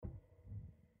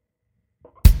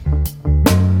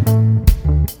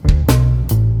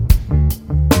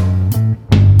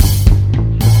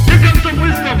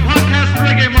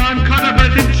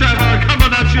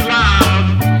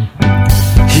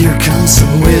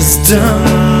wisdom,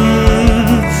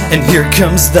 and here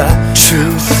comes the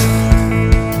truth.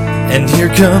 And here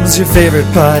comes your favorite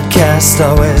podcast,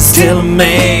 always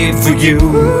tailor-made for you.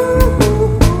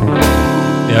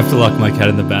 You have to lock my cat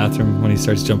in the bathroom when he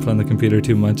starts jumping on the computer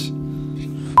too much.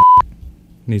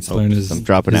 Needs to learn his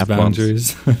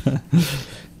boundaries.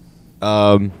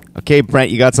 Okay, Brent,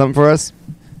 you got something for us?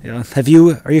 Yeah.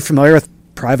 Are you familiar with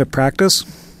Private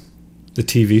Practice? The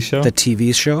TV show? The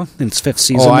TV show in its 5th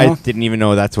season Oh, now. I didn't even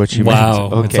know that's what you Wow,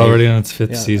 meant. Okay. it's already on its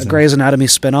 5th season. A Grey's Anatomy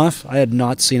spinoff. I had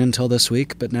not seen until this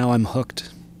week, but now I'm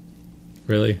hooked.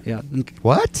 Really? Yeah.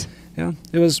 What? Yeah.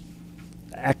 It was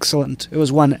excellent. It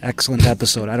was one excellent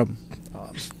episode.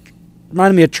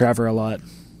 Reminded me of Trevor a lot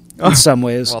in some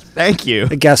ways. Well, thank you.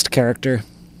 A guest character.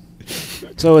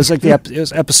 So it was like it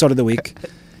was episode of the week.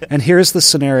 And here's the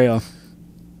scenario.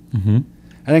 Mm-hmm.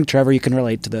 I think, Trevor, you can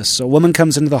relate to this. So a woman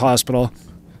comes into the hospital.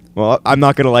 Well, I'm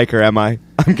not going to like her, am I?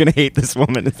 I'm going to hate this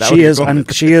woman. Is that She what you're is. going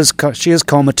with? She is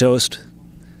comatose.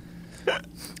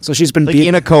 So she's been Like beaten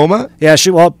in a coma? Yeah.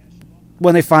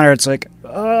 When they find her, it's like,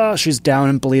 she's down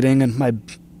and bleeding, and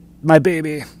my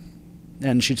baby,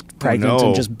 and she's pregnant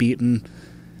and just beaten,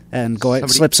 and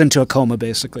slips into a coma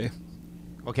basically.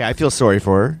 Okay, I feel sorry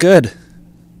for her. Good.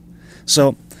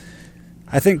 So,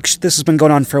 I think this has been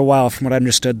going on for a while, from what I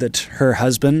understood, that her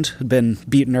husband had been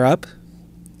beating her up,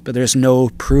 but there's no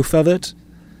proof of it.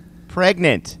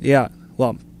 Pregnant. Yeah,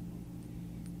 well,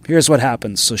 here's what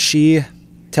happens. So she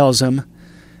tells him,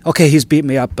 okay, he's beat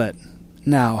me up, but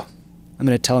now I'm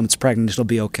going to tell him it's pregnant, it'll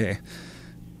be okay.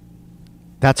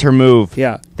 That's her move.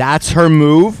 Yeah. That's her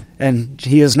move? And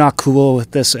he is not cool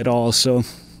with this at all, so...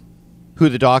 Who,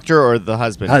 the doctor or the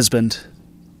husband? Husband.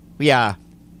 Yeah.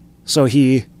 So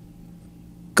he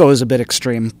goes a bit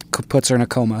extreme, puts her in a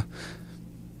coma.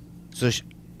 So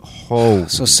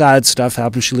So sad stuff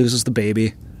happens. She loses the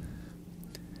baby.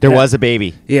 There was a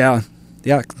baby. Yeah.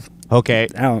 Yeah. Okay.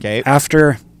 Now, Okay.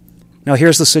 Now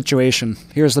here's the situation.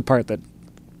 Here's the part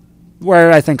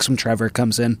where I think some Trevor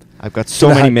comes in. I've got so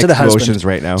many mixed emotions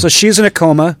right now. So she's in a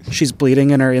coma. She's bleeding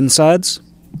in her insides.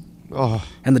 Oh.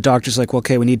 And the doctor's like, well,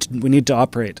 okay, we need to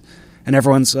operate. And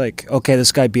everyone's like, okay,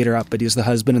 this guy beat her up, but he's the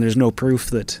husband, and there's no proof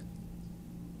that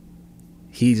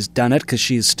he's done it because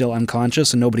she's still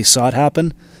unconscious and nobody saw it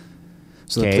happen.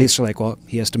 So the police are like, well,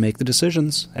 he has to make the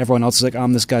decisions. Everyone else is like,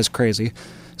 this guy's crazy.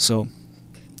 So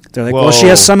they're like, well, she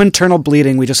has some internal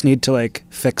bleeding. We just need to,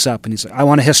 fix up. And he's like, I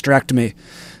want a hysterectomy.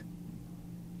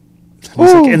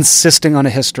 He's insisting on a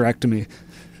hysterectomy.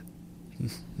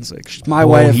 He's like, she's my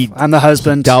wife. I'm the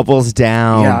husband. Doubles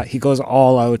down. Yeah, he goes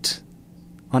all out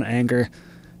on anger.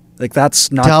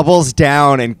 That's not... Doubles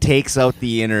down and takes out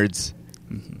the innards.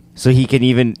 Mm-hmm. So he can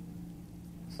even...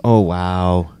 Oh,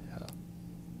 wow. Yeah.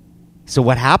 So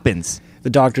what happens? The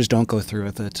doctors don't go through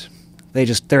with it.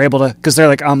 They're able to... Because they're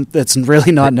like, it's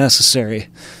really not necessary.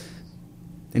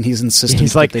 And he's insisting.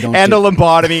 He's like, they don't and a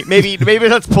lobotomy. Maybe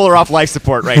let's pull her off life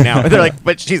support right now. They're like,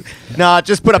 but she's... Nah,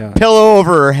 just put a pillow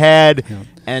over her head... Yeah.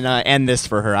 And end this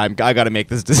for her. I got to make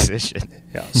this decision.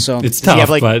 Yeah, so it's tough.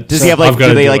 Does he have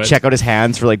do they check out his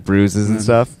hands for bruises and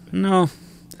stuff? No.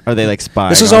 Are they spying?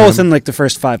 This is all within the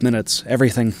first 5 minutes.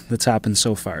 Everything that's happened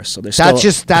so far. So there's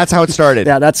that's how it started.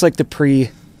 Yeah, that's the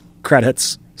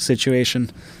pre-credits situation.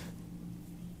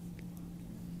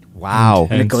 Wow,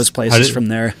 and it goes places from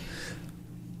there.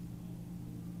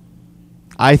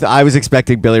 I was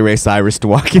expecting Billy Ray Cyrus to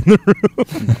walk in the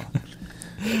room.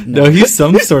 No, he's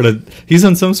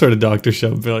on some sort of doctor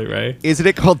show, Billy Ray. Isn't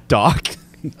it called Doc?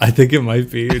 I think it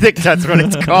might be. I think that's what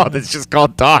it's called. It's just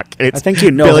called Doc. I think you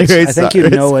know.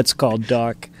 It's called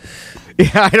Doc.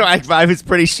 Yeah, I was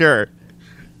pretty sure,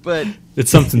 but it's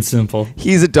something simple.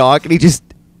 He's a doc, and he just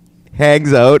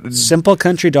hangs out. Simple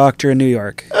country doctor in New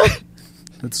York.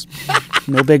 It's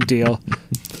no big deal.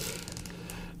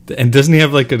 And doesn't he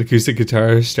have an acoustic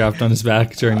guitar strapped on his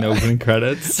back during the opening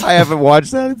credits? I haven't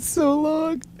watched that in so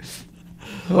long.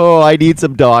 Oh, I need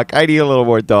some Doc. I need a little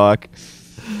more Doc.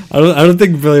 I don't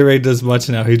think Billy Ray does much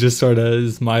now. He just sort of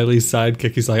is Miley's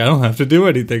sidekick. He's like, I don't have to do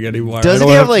anything anymore. Doesn't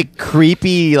he have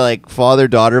creepy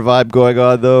father-daughter vibe going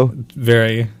on though?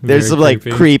 Very. There's some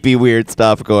creepy. Creepy weird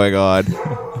stuff going on.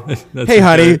 Hey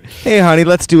honey,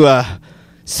 let's do a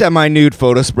semi-nude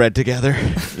photo spread together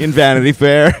in Vanity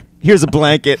Fair. Here's a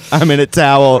blanket. I'm in a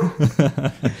towel.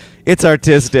 It's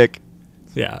artistic.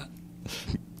 Yeah.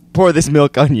 Pour this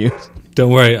milk on you.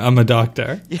 Don't worry, I'm a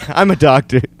doctor. Yeah, I'm a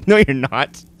doctor. No, you're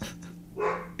not.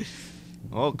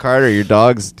 Oh, Carter, your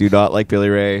dogs do not like Billy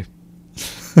Ray.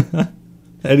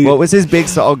 What was his big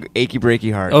song? Achy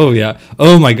Breaky Heart. Oh, yeah.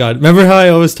 Oh, my God. Remember how I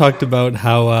always talked about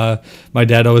how my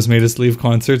dad always made us leave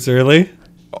concerts early?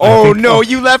 Oh no,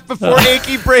 you left before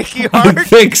Achy Breaky Heart? I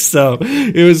think so.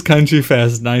 It was Country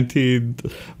Fest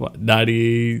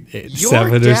 1997 Your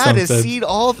or dad something. has seen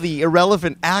all the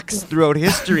irrelevant acts throughout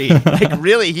history. Like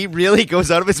really, he really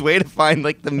goes out of his way to find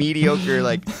like the mediocre.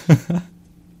 Like,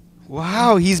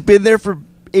 wow, he's been there for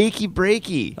Achy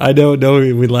Breaky. I don't know.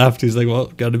 We laughed. He's like, "Well,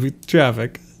 got to beat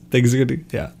traffic. Things are gonna."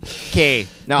 Yeah. Okay,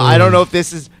 now I don't know if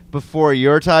this is before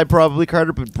your time, probably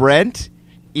Carter, but Brent.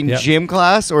 In gym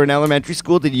class or in elementary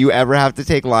school, did you ever have to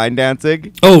take line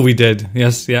dancing? Oh, we did.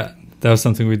 Yes, yeah. That was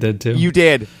something we did too. You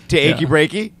did? To Achy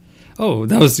Breaky? Oh,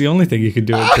 that was the only thing you could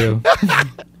do it to.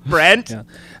 Brent? Yeah.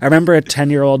 I remember a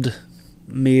 10-year-old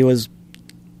me was...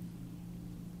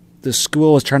 The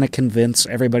school was trying to convince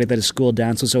everybody that a school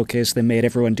dance was okay, so they made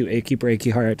everyone do Achy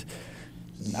Breaky Heart.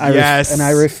 Yes. And I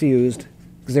refused,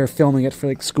 because they were filming it for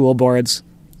like school boards.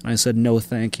 I said, no,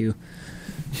 thank you.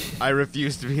 I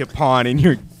refuse to be a pawn in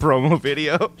your promo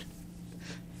video.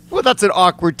 Well, that's an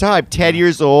awkward time. 10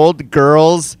 years old,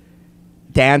 girls,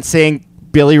 dancing,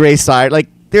 Billy Ray Cyrus. Like,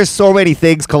 there's so many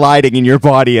things colliding in your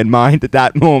body and mind at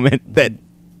that moment that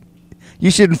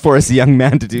you shouldn't force a young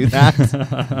man to do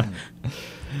that.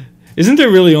 Isn't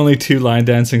there really only 2 line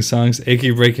dancing songs?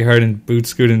 Achy Breaky Heart and Boot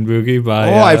Scoot and Boogie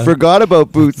by... I forgot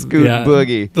about Boot Scoot and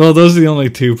Boogie. Well, those are the only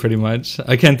 2 pretty much.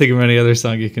 I can't think of any other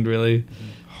song you can really...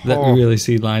 That we really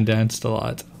see line danced a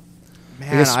lot.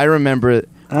 Man, I remember so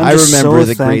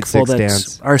the Grade 6 that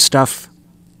dance. Our stuff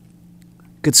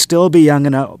could still be young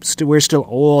enough. We're still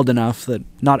old enough that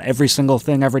not every single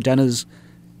thing ever done is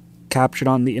captured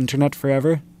on the internet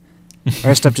forever.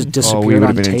 Our stuff just disappeared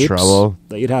on tapes. In trouble.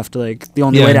 That you'd have to like. The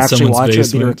only way to actually watch it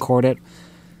would be to record it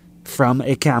from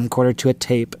a camcorder to a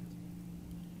tape.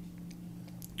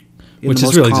 Which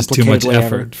is really just too much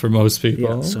effort for most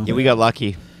people. Yeah, we got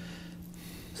lucky.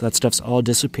 So that stuff's all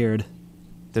disappeared.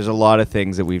 There's a lot of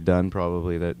things that we've done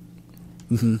probably that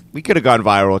we could have gone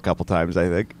viral a couple times, I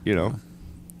think, you know.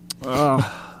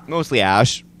 Mostly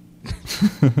Ash.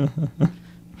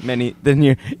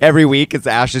 Every week it's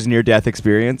Ash's near-death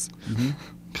experience.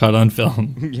 Caught on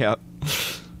film. Yeah.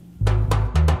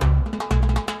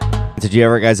 Did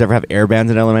you guys ever have air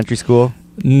bands in elementary school?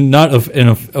 Not an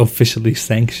officially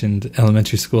sanctioned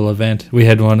elementary school event. We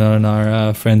had one on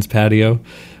our friend's patio.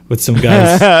 With some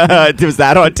guys. Was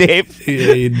that on tape?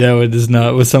 No, it is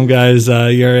not. With some guys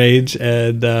your age.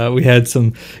 And we had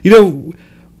some...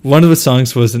 one of the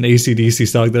songs was an AC/DC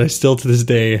song that I still to this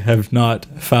day have not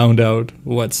found out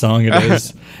what song it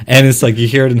is. And it's like you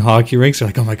hear it in hockey rinks. You're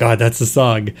like, oh my God, that's the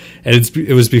song. And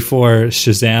it was before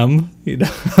Shazam.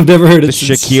 I've never heard the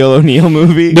Shaquille O'Neal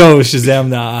movie? No, Shazam,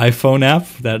 the iPhone app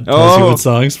that tells you what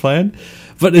song's playing.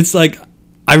 But it's like,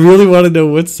 I really want to know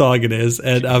what song it is.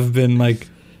 And I've been like...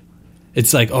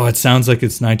 It's like, it sounds like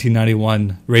it's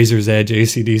 1991, Razor's Edge,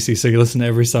 AC/DC. So you listen to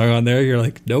every song on there, you're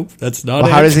like, nope, that's not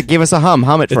it. How does it give us a hum?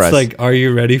 Hum it for us. It's like, are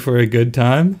you ready for a good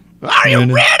time? Are you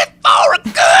ready for a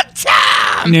good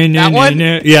time? That one?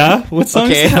 Yeah? What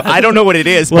song is that? I don't know what it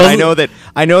is, but I know that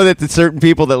the certain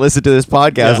people that listen to this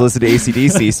podcast listen to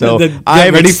AC/DC. So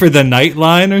I'm ready for the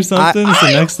Nightline or something. It's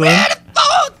the next one.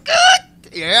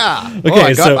 Yeah.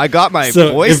 Okay, I got my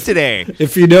voice today.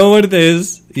 If you know what it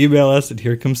is, email us at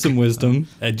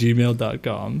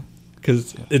herecomesomewisdom@gmail.com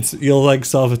because you'll like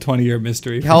solve a 20-year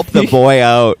mystery. Help the boy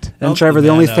out. And Trevor, the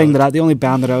only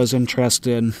band that I was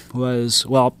interested in was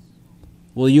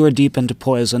you were deep into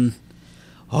Poison.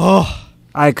 Oh,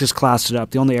 I just classed it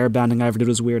up. The only air banding I ever did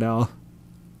was Weird Al.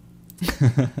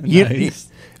 Nice.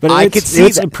 But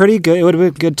it's a pretty good. It would have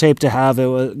been a good tape to have.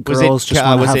 Girls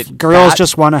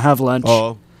just want to have lunch.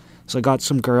 Oh, so I got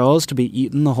some girls to be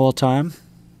eating the whole time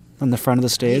on the front of the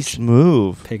stage.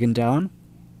 Move, pigging down.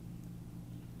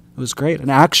 It was great, and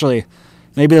actually,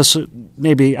 maybe I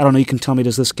don't know. You can tell me.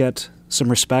 Does this get some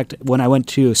respect? When I went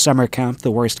to summer camp, the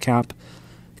worst camp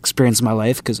experience of my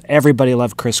life, because everybody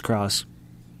loved Crisscross.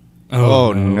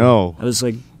 Oh no! I was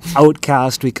like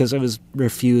outcast because I was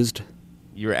refused.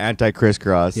 You were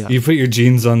anti-crisscross. Yeah. You put your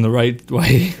jeans on the right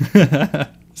way.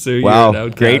 So you're an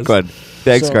outcast. Great one.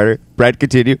 Thanks, Carter. Brett,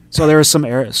 continue. So there was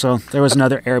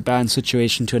another air band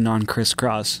situation to a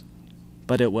non-crisscross,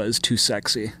 but it was too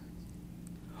sexy.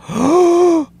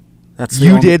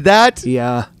 Did that?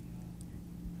 Yeah.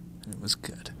 It was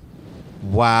good.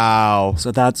 Wow.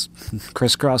 So that's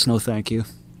Crisscross, no thank you.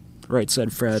 Right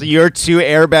said Fred. So your 2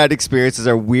 air band experiences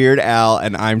are Weird Al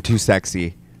and I'm Too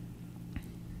Sexy.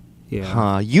 Yeah.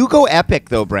 Huh. You go epic,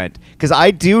 though, Brent. Because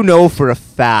I do know for a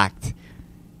fact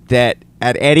that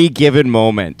at any given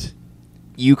moment,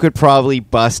 you could probably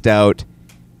bust out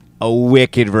a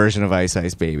wicked version of Ice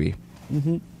Ice Baby.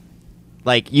 Mm-hmm.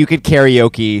 Like, you could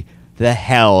karaoke the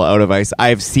hell out of Ice.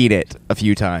 I've seen it a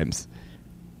few times.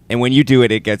 And when you do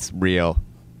it, it gets real.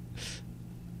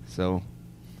 So,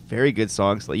 very good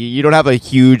songs. Like, you don't have a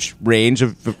huge range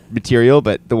of material,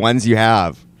 but the ones you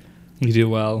have. You do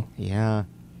well. Yeah.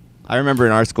 I remember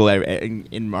in our school,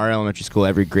 in our elementary school,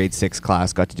 every grade 6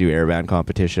 class got to do air band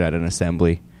competition at an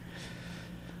assembly.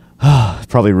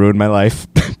 Probably ruined my life.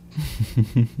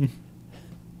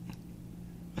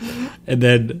 And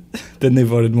then they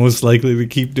voted most likely to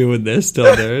keep doing this till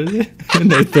they're in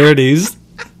their 30s.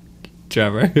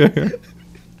 Trevor.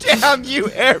 Damn you,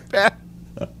 air band.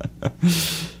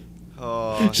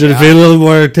 Should have paid a little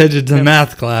more attention to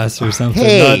math class or something,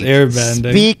 Hey, not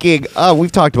airbanding. speaking,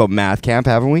 we've talked about math camp,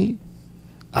 haven't we?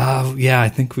 Yeah, I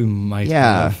think we might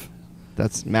have.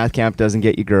 That's math camp doesn't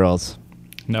get you girls.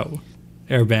 No.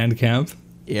 Airband camp.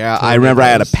 Yeah, Totally I remember I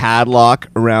had a does. padlock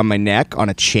around my neck on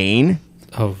a chain.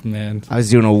 Oh, man. I was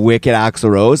doing a wicked Axl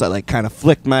Rose. I like kind of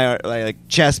flicked my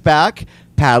chest back.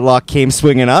 Padlock came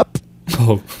swinging up.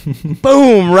 Oh.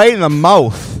 Boom! Right in the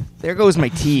mouth. There goes my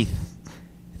teeth.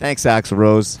 Thanks, Axl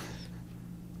Rose.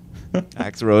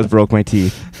 Axl Rose broke my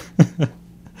teeth.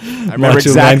 I remember Macho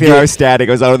exactly Man how I was standing.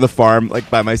 I was out on the farm, like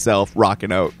by myself,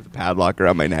 rocking out with a padlock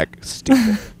around my neck.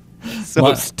 Stupid.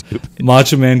 So stupid.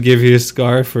 Macho Man gave you a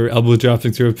scar for elbow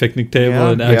dropping through a picnic table, Yeah,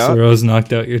 and Axl yeah. Rose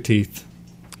knocked out your teeth.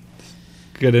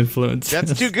 Good influence.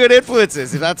 That's two good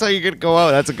influences. If that's how you're going to go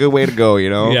out, that's a good way to go, you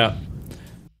know? Yeah.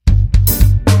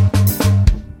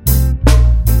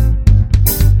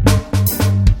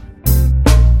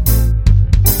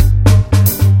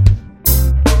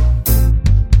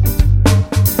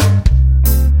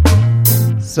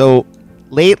 So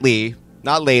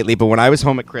not lately, but when I was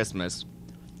home at Christmas,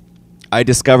 I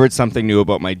discovered something new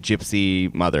about my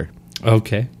gypsy mother.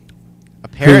 Okay.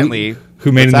 Apparently,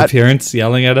 Who made what's an that? appearance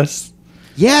yelling at us?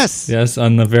 Yes. Yes,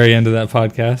 on the very end of that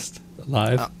podcast,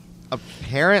 live.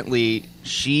 Apparently,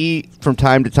 she from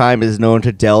time to time is known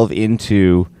to delve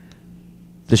into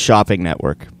the shopping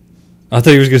network. I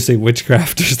thought you were going to say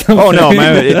witchcraft or something. Oh no, my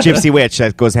gypsy witch,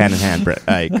 that goes hand in hand.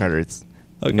 Carter, it's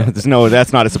Okay.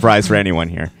 that's not a surprise for anyone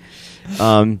here.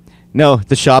 No,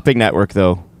 the shopping network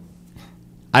though.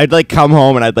 I'd like come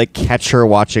home and I'd like catch her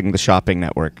watching the shopping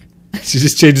network. She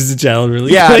just changes the channel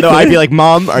really Yeah, quickly. no, I'd be like,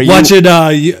 Mom, are you watching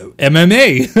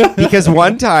MMA. because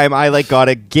one time I like got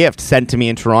a gift sent to me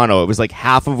in Toronto. It was like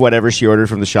half of whatever she ordered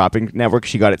from the shopping network.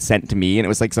 She got it sent to me, and it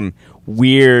was like some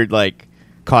weird like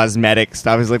cosmetic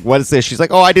stuff. I was like, "What is this?" She's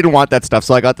like, "Oh, I didn't want that stuff,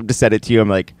 so I got them to send it to you." I'm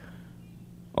like,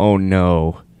 "Oh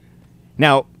no!"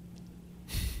 Now,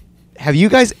 have you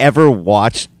guys ever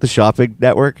watched the shopping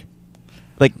network?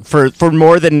 Like for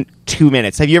more than 2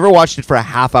 minutes? Have you ever watched it for a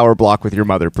half-hour block with your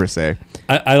mother per se?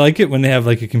 I like it when they have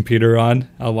like a computer on.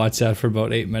 I'll watch that for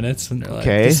about 8 minutes, and they're like,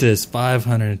 Okay. "This is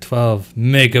 512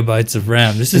 megabytes of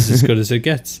RAM. This is as good as it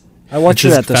gets." I watched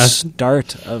It's it just at the fast-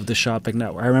 start of the shopping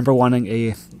network. I remember wanting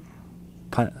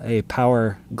a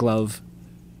power glove.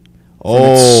 and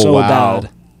it's so wow. bad.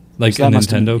 Like So a that must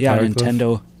have- Nintendo. yeah, Power a Glove?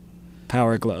 Nintendo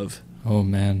power glove. Oh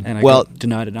man. And I Well- got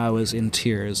denied it. And I was in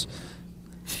tears.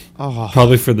 Oh.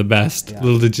 Probably for the best. Yeah.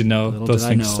 Little did you know, Little those did I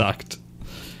things know. sucked.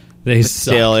 They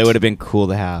Still, sucked. it would have been cool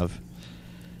to have.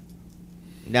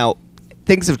 Now,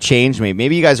 things have changed.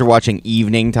 Maybe you guys are watching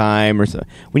Evening Time or so.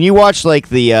 When you watch like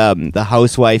the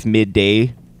housewife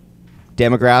midday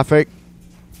demographic,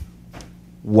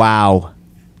 wow,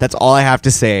 that's all I have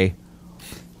to say.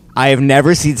 I have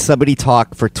never seen somebody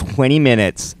talk for 20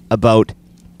 minutes about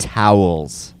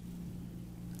towels.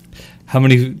 How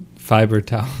many fiber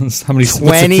towels? How many? what's the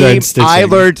 20. thread stitching? I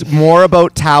learned more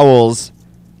about towels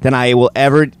than I will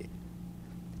ever.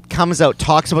 Comes out,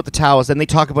 talks about the towels, then they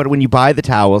talk about it when you buy the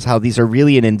towels, how these are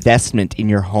really an investment in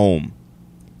your home.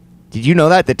 Did you know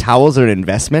that the towels are an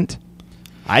investment?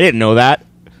 I didn't know that.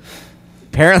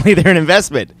 Apparently, they're an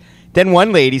investment. Then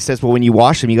one lady says, well, when you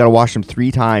wash them, you got to wash them 3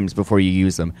 times before you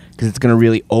use them because it's going to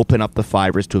really open up the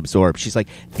fibers to absorb. She's like,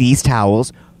 these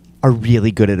towels are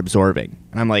really good at absorbing.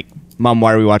 And I'm like, Mom,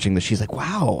 why are we watching this? She's like,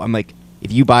 wow. I'm like,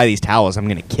 if you buy these towels, I'm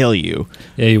going to kill you.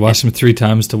 Yeah, you wash them 3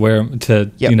 times to wear 'em-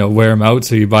 to Yep. wear them out,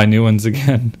 so you buy new ones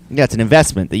again. Yeah, it's an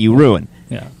investment that you ruin.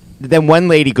 Yeah. Then one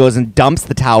lady goes and dumps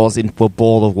the towels into a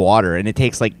bowl of water, and it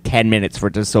takes like 10 minutes for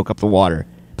it to soak up the water.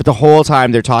 But the whole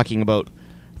time they're talking about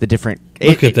the different...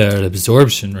 Look at that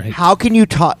absorption rate. How can you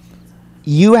talk...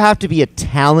 You have to be a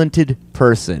talented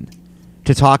person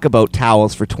to talk about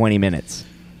towels for 20 minutes.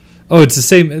 Oh, it's the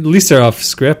same. At least they're off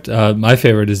script. My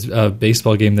favorite is a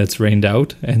baseball game that's rained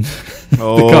out, and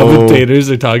Oh. the commentators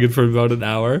are talking for about an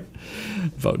hour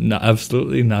about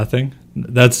absolutely nothing.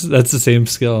 That's the same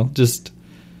skill. Just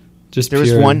There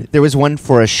was pure- There was one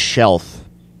for a shelf.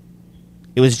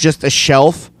 It was just a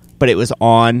shelf, but it was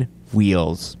on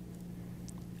wheels.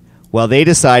 Well, they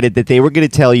decided that they were going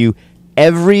to tell you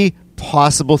every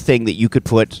possible thing that you could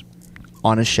put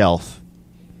on a shelf.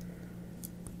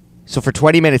 So for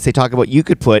 20 minutes, they talk about you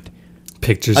could put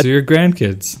Pictures of your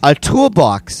grandkids. a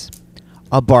toolbox,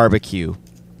 a barbecue,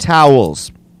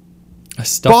 towels, A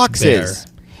stuffed boxes.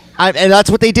 And that's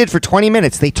what they did for 20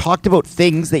 minutes. They talked about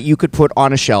things that you could put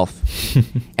on a shelf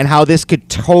and how this could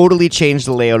totally change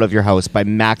the layout of your house by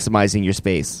maximizing your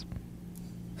space.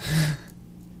 bear.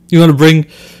 You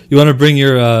want to bring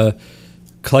your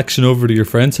collection over to your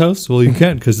friend's house? Well, you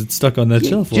can't because it's stuck on that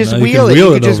shelf. Well, Just now you wheel can it. You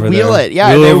wheel could just over wheel there. it. Yeah,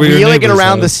 Wheel they're over your wheeling it neighbor's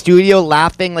around the house. studio,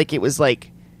 laughing like it was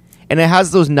like, and it has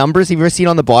those numbers. Have you ever seen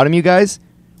on the bottom, you guys,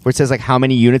 where it says like how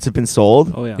many units have been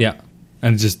sold? Oh yeah. Yeah,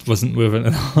 and it just wasn't moving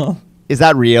at all. Is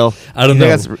that real? I don't know.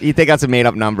 You think that's a made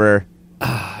up number?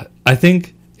 I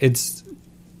think it's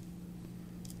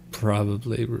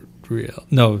probably real.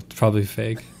 No, it's probably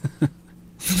fake.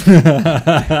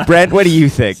 Brent, what do you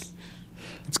think?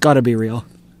 It's got to be real.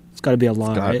 It's got to be a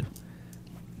law, got-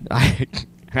 right?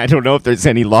 I don't know if there's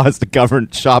any laws to govern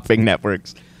shopping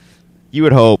networks. You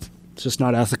would hope. It's just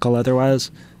not ethical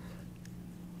otherwise.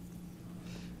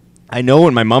 I know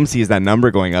when my mom sees that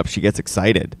number going up, she gets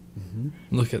excited.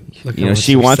 Look You how know, much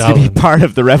she you're wants to be selling. part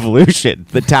of the revolution,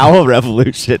 the towel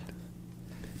revolution.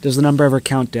 Does the number ever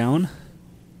count down?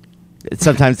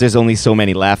 Sometimes there's only so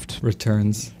many left.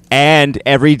 Returns. And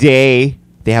every day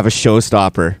they have a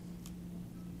showstopper.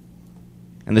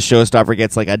 And the showstopper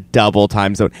gets like a double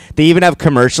time zone. They even have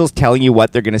commercials telling you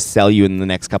what they're going to sell you in the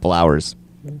next couple hours.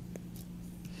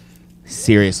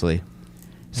 Seriously.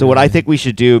 So what I think we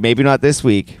should do, maybe not this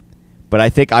week, but I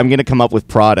think I'm going to come up with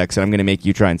products and I'm going to make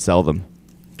you try and sell them.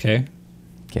 Okay.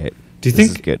 Okay. Do you This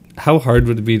is think good? how hard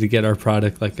would it be to get our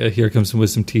product, like a Here Comes Some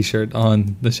Wisdom T-shirt,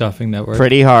 on the shopping network?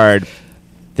 Pretty hard.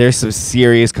 There's some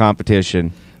serious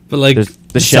competition. But like There's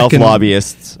the shelf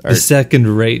lobbyists are the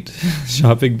second-rate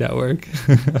shopping network.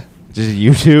 just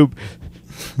YouTube.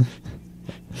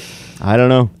 I don't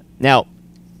know. Now,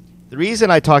 the reason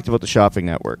I talked about the shopping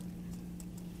network.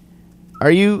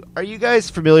 Are you guys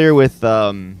familiar with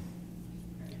well,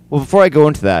 before I go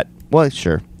into that, well,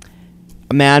 sure.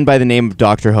 A man by the name of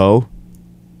Dr. Ho.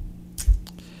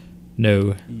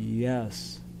 No.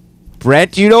 Yes.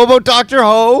 Brent, do you know about Dr.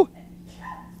 Ho?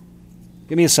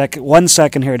 Give me a second. 1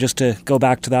 second here just to go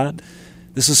back to that.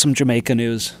 This is some Jamaica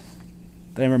news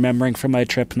that I'm remembering from my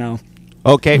trip now.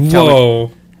 Okay, tell me.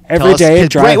 Whoa. Every day, Tell us-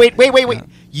 drive. Wait.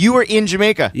 You were in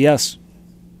Jamaica. Yes.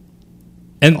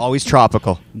 And Always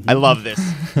tropical. I love this.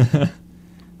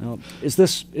 Well, is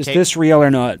this Okay. this real or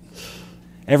not?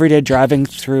 Every day driving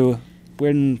through,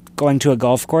 when going to a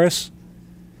golf course,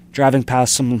 driving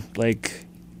past some, like,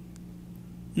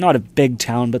 not a big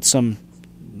town, but some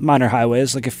minor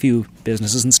highways, like a few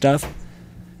businesses and stuff.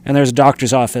 And there's a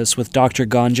doctor's office with Dr.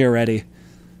 Ganja Reddy.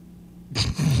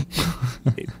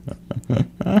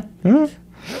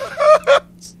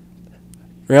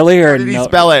 Really? Or How did he no?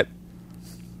 spell it?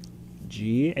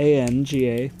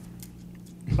 Ganga.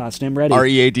 Last name Reddy.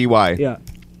 Ready. Yeah,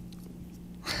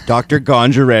 Dr.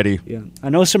 Ganja Reddy. yeah. I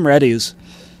know some Reddys.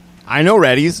 I know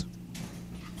Reddy's.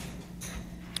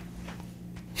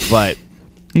 But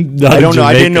not I don't in know.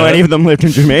 I didn't know Jamaica. any of them lived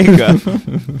in Jamaica.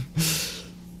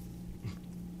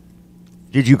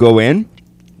 Did you go in?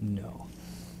 No.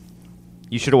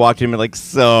 You should have walked in and been like,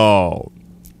 so.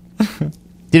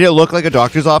 Did it look like a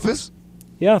doctor's office?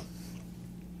 Yeah.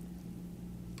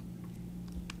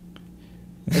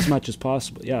 As much as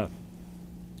possible, yeah.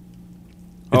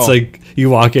 It's Oh. like you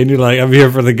walk in, you're like, I'm here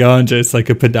for the ganja. It's like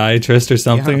a podiatrist or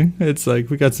something. It's like,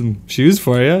 we got some shoes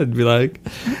for you. It'd be like,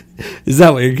 is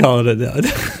that what you're calling it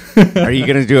now? Are you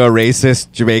going to do a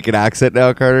racist Jamaican accent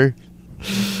now, Carter?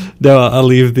 No, I'll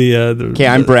leave the. Okay,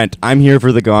 I'm Brent. I'm here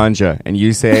for the ganja. And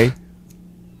you say?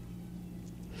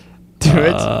 Do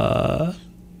it.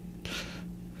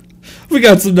 We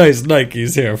got some nice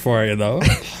Nikes here for you, though.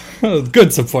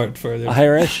 Good support for you.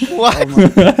 Irish. What?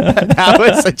 That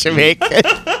was a Jamaican.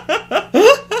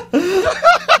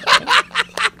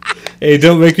 Hey,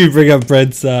 don't make me bring up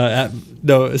Brent's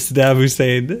Saddam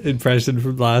Hussein impression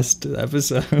from last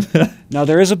episode. Now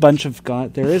there is a bunch of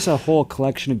there is a whole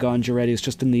collection of ganja Reddys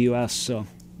just in the U.S., so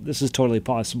this is totally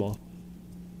possible.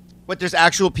 What, there's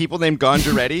actual people named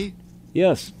Ganja Reddy?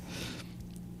 Yes,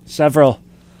 several.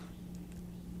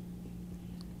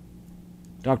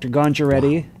 Dr. Ganja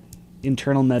Reddy,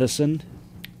 internal medicine,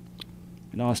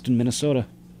 in Austin, Minnesota.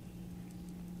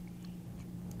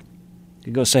 You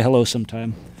can go say hello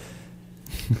sometime.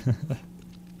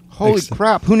 Holy Thanks.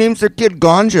 crap. Who names their kid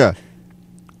Ganja?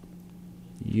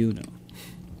 You know.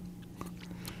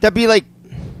 That'd be like...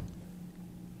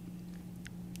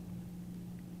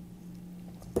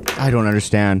 I don't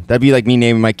understand. That'd be like me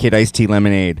naming my kid Iced Tea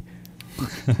Lemonade.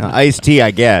 Iced tea,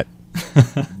 I get,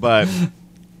 but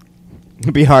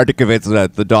it'd be hard to convince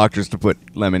the doctors to put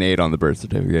lemonade on the birth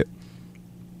certificate.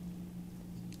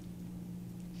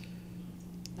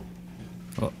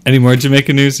 Well, any more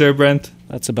Jamaican news there, Brent?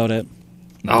 That's about it.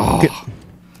 Oh,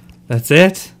 that's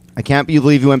it. I can't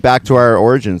believe you went back to our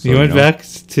origins. You went back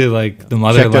to like the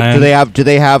motherland. Do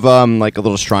they have like a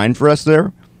little shrine for us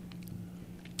there?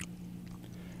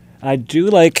 I do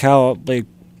like how like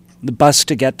the bus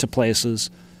to get to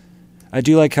places. I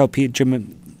do like how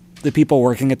the people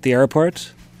working at the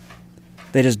airport,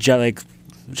 they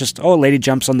just a lady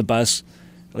jumps on the bus,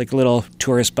 like a little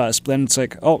tourist bus. But then it's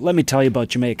like, oh, let me tell you about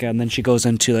Jamaica, and then she goes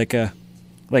into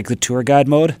like the tour guide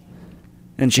mode,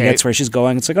 and she gets where she's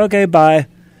going. It's like, okay, bye.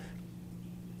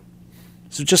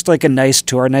 So just like a nice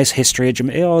tour, nice history of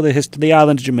Jamaica. Oh, the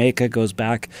island of Jamaica goes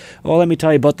back. Oh, let me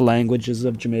tell you about the languages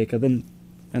of Jamaica.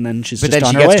 And then she's just on her way.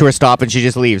 But then she gets to her stop and she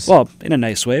just leaves. Well, in a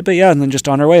nice way, but yeah, and then just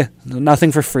on her way.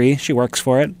 Nothing for free. She works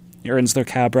for it. Earns their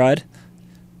cab ride.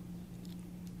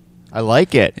 I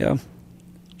like it. Yeah.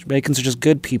 Jamaicans are just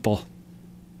good people.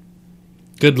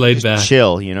 Good laid back.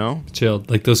 Chill, you know? Chill,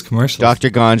 like those commercials. Dr.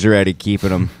 Gonjaretti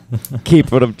keeping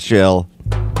them chill.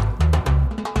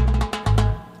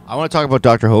 I want to talk about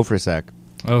Dr. Ho for a sec.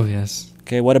 Oh, yes.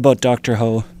 Okay, what about Dr.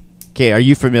 Ho? Okay, are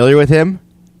you familiar with him?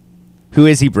 Who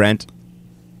is he, Brent?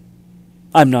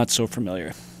 I'm not so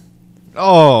familiar.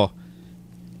 Oh.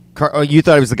 You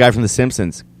thought it was the guy from The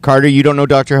Simpsons. Carter, you don't know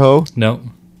Dr. Ho? No.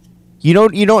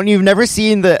 You've never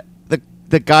seen the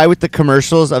guy with the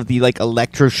commercials of the like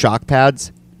electroshock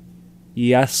pads?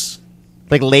 Yes.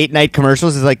 Like late night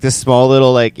commercials is like this small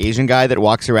little like Asian guy that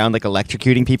walks around like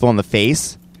electrocuting people in the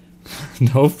face.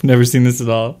 Nope, never seen this at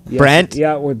all. Yes. Brent?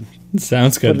 Yeah,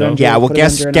 Sounds good though. Yeah, well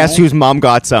guess whose mom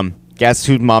got some? Guess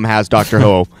whose mom has Dr.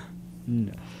 Ho?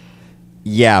 No.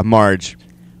 Yeah, Marge.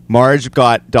 Marge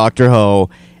got Dr. Ho,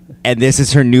 and this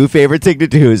is her new favorite thing to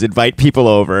do is invite people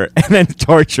over and then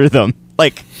torture them.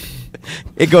 Like,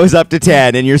 it goes up to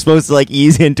 10, and you're supposed to, like,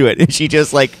 ease into it. And she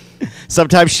just, like,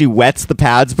 sometimes she wets the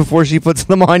pads before she puts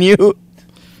them on you.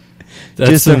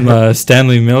 That's just some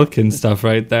Stanley Milk and stuff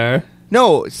right there.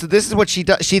 No, so this is what she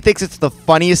does. She thinks it's the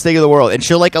funniest thing in the world, and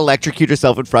she'll, like, electrocute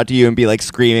herself in front of you and be, like,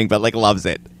 screaming, but, like, loves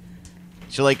it.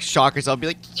 She'll, like, shock herself and be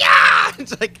like, yeah!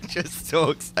 It's, like, just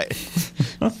so excited.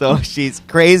 So she's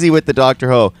crazy with the Dr.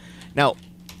 Ho. Now,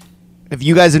 if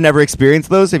you guys have never experienced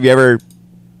those, have you ever...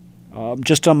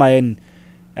 Just on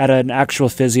at an actual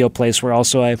physio place where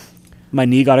also my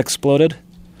knee got exploded.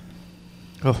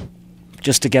 Oh.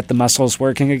 Just to get the muscles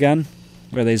working again,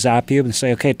 where they zap you and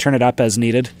say, okay, turn it up as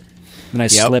needed. And I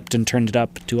slipped and turned it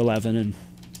up to 11, and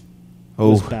it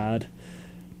was bad.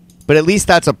 But at least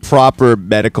that's a proper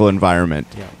medical environment.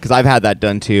 Because I've had that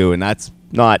done too, and that's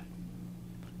not...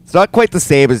 It's not quite the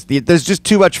same as... There's just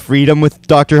too much freedom with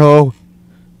Dr. Ho.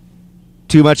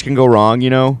 Too much can go wrong, you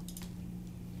know?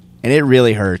 And it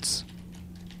really hurts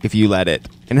if you let it.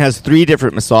 And it has 3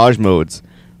 different massage modes.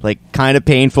 Like, kind of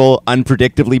painful,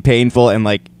 unpredictably painful, and,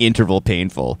 like, interval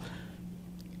painful.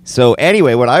 So,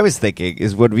 anyway, what I was thinking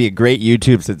is would be a great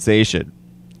YouTube sensation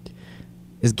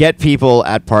is get people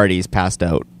at parties passed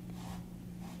out.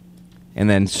 And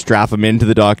then strap them into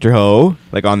the Dr. Ho,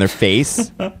 like on their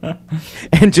face,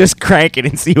 and just crank it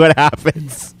and see what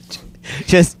happens.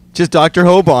 Just Dr.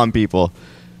 Ho bomb people.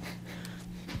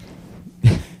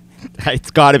 It's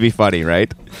got to be funny,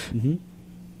 right? Mm-hmm.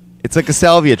 It's like a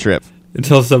salvia trip.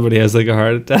 Until somebody has like a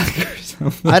heart attack or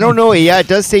something. I don't know. Yeah, it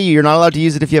does say you're not allowed to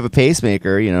use it if you have a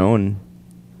pacemaker, you know, and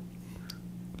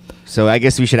so I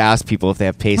guess we should ask people if they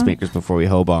have pacemakers before we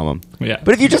ho bomb them. Yeah.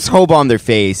 But if you just ho bomb their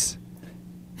face,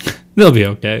 they'll be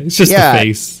okay. It's just the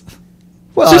face.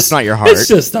 Well, it's not your heart. It's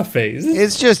just the face.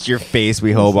 It's just your face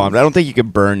we ho bombed. I don't think you can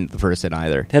burn the person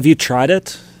either. Have you tried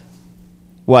it?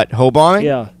 What, ho bombing?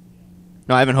 Yeah.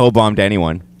 No, I haven't ho bombed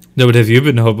anyone. No, but have you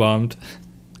been ho bombed?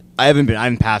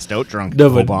 I'm passed out drunk. No,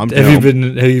 but bombed. Have you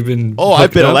been? Oh,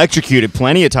 I've been up? electrocuted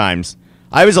plenty of times.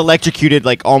 I was electrocuted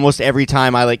like almost every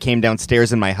time I like came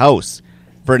downstairs in my house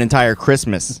for an entire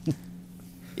Christmas.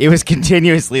 It was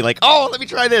continuously like, oh, let me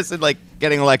try this, and like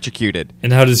getting electrocuted.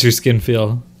 And how does your skin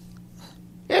feel?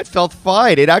 It felt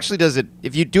fine. It actually doesn't.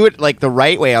 If you do it like the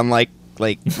right way, unlike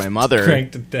like my mother,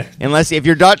 Cranked to death. Unless if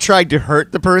you're not trying to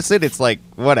hurt the person, it's like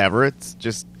whatever. It's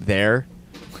just there.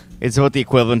 It's what the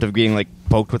equivalent of being like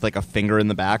poked with like a finger in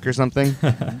the back or something.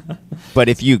 But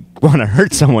if you want to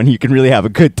hurt someone, you can really have a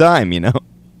good time, you know.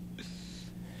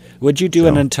 Would you do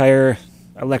an entire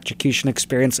electrocution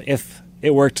experience if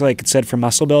it worked like it said for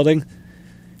muscle building,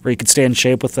 where you could stay in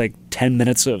shape with like 10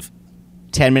 minutes of...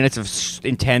 10 minutes of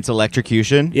intense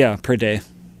electrocution? Yeah, per day.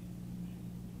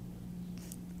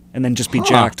 and then just be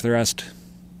jacked the rest.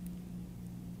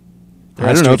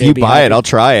 I don't know. If you buy it, I'll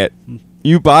try it.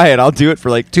 You buy it, I'll do it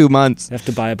for like 2 months. I have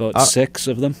to buy about 6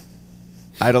 of them.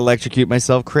 I'd electrocute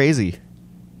myself crazy.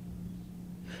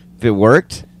 If it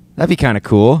worked, that'd be kind of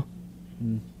cool.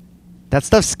 That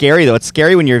stuff's scary, though. It's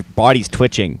scary when your body's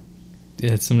twitching.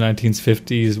 Yeah, it's some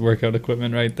 1950s workout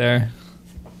equipment right there.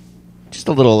 Just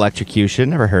a little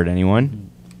electrocution. Never hurt anyone.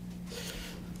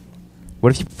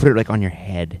 What if you put it like on your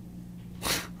head?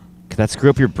 Could that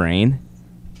screw up your brain?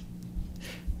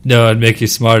 No, it'd make you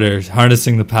smarter.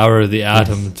 Harnessing the power of the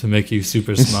atom to make you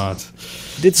super smart.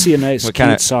 Did see a nice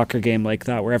cute soccer game like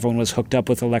that where everyone was hooked up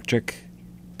with electric,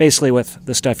 basically with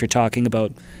the stuff you're talking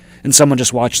about, and someone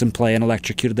just watched them play and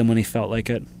electrocuted them when he felt like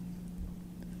it.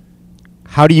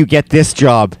 How do you get this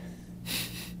job?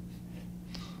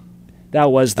 That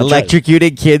was the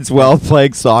electrocuting kids while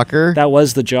playing soccer. That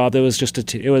was the job. It was just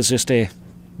a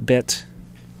bit.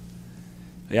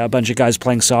 Yeah, a bunch of guys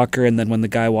playing soccer, and then when the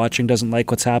guy watching doesn't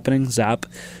like what's happening, zap.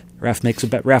 Ref makes a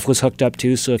bet. Ref was hooked up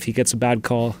too, so if he gets a bad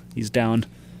call, he's down.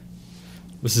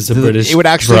 This is a British it would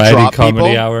actually variety drop comedy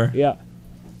people? hour. Yeah.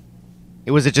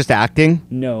 Was it just acting?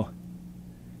 No.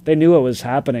 They knew it was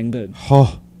happening, but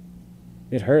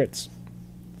it hurts.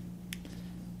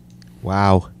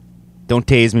 Wow. Don't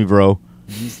tase me, bro.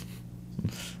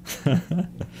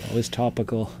 Always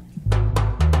topical.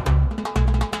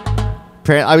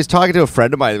 I was talking to a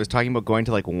friend of mine that was talking about going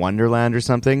to like Wonderland or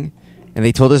something, and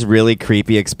they told this really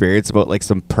creepy experience about like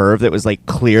some perv that was like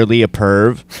clearly a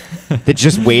perv that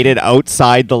just waited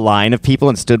outside the line of people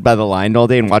and stood by the line all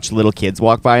day and watched little kids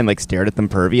walk by and like stared at them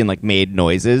pervy and like made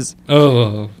noises.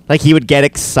 Oh. Like he would get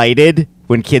excited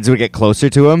when kids would get closer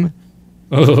to him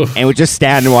and would just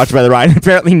stand and watch by the ride.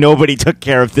 Apparently nobody took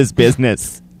care of this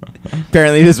business.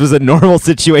 Apparently this was a normal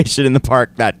situation in the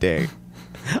park that day.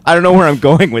 I don't know where I'm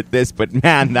going with this, but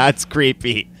man, that's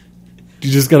creepy.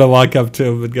 You just gotta walk up to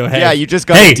him and go, "Hey, yeah, you just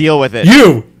gotta deal with it."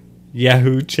 You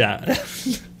Yahoo chat.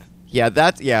 Yeah,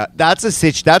 that's a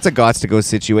gots to go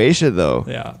situation though.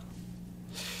 Yeah.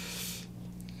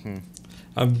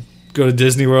 I'm go to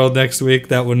Disney World next week.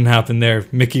 That wouldn't happen there.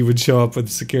 Mickey would show up with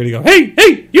security. Go, hey,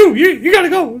 you gotta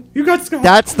go. You got to go.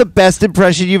 That's the best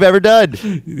impression you've ever done.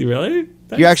 Really?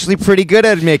 Thanks. You're actually pretty good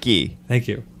at Mickey. Thank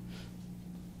you.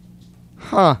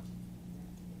 Huh.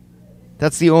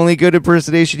 That's the only good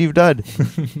impersonation you've done.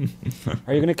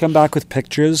 Are you going to come back with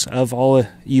pictures of all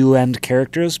you and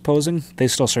characters posing? They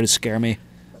still sort of scare me.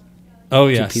 Oh,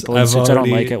 yes. People I don't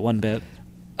like it one bit.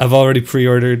 I've already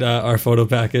pre-ordered our photo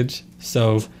package.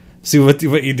 So see what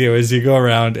you do is you go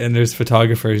around and there's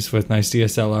photographers with nice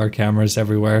DSLR cameras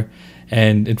everywhere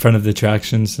and in front of the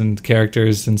attractions and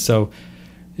characters. And so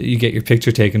you get your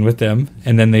picture taken with them.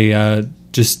 And then they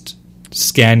just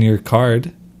scan your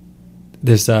card.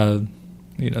 There's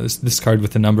this card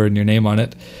with a number and your name on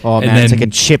it. Oh man, and then, it's like a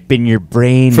chip in your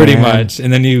brain. Pretty much.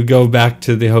 And then you go back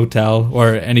to the hotel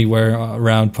or anywhere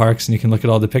around parks and you can look at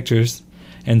all the pictures.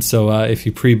 And so if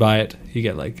you pre-buy it, you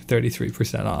get like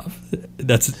 33% off.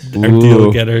 That's our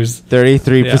deal getters.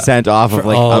 33% off of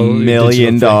like $1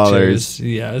 million.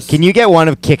 Yes. Can you get one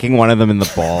of kicking one of them in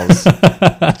the balls?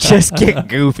 Just kick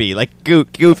Goofy. Like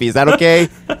Goofy, is that okay?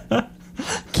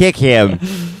 Kick him.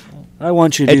 I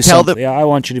want you to do something. I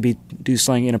want you to do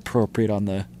something inappropriate on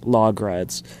the log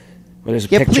rides, where there's a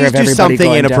picture of everybody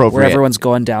going down, where everyone's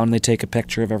going down, and they take a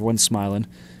picture of everyone smiling.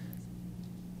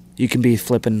 You can be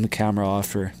flipping the camera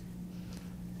off, or.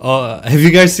 Have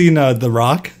you guys seen The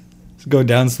Rock go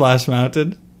down Splash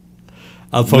Mountain?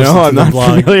 I'll post it to I'm the not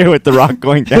blog. familiar with The Rock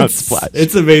going down Splash.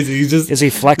 It's amazing. Is he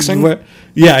flexing?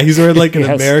 He's wearing like an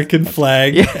American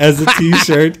flag as a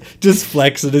t-shirt, just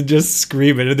flexing and just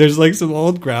screaming. And there's like some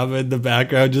old grandma in the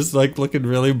background, just like looking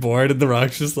really bored. And The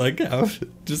Rock's just like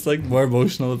more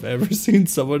emotional I've ever seen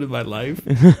someone in my life.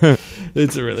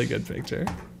 It's a really good picture.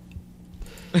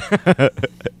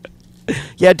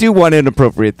 Yeah, do one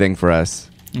inappropriate thing for us.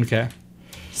 Okay.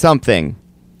 Something.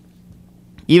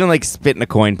 Even like spit in a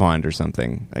coin pond or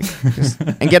something,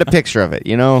 and get a picture of it.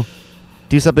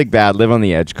 Do something bad. Live on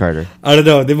the edge, Carter. I don't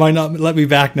know. They might not let me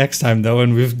back next time though,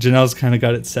 and Janelle's kind of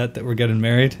got it set that we're getting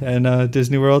married in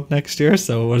Disney World next year.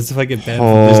 So what if I get banned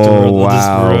from Disney World? Wow.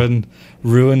 I'll just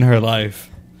ruin her life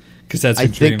because that's her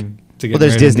dream to get. Well,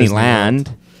 there's married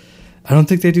Disneyland. I don't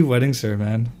think they do weddings there,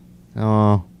 man.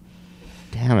 Oh,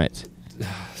 damn it.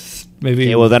 Maybe.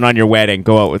 Okay, well, then on your wedding,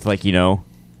 go out with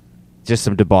just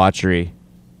some debauchery.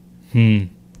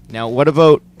 Now, what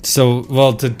about... So,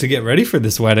 to get ready for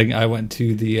this wedding, I went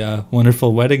to the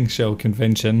Wonderful Wedding Show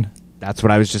convention. That's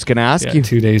what I was just going to ask you.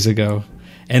 2 days ago.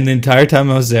 And the entire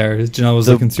time I was there, Janelle was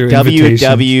looking through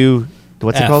invitations.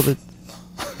 What's it called?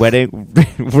 Wedding.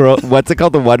 What's it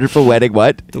called? The Wonderful Wedding.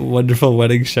 What? The Wonderful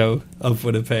Wedding Show of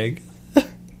Winnipeg.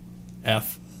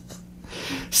 F.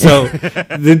 So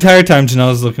the entire time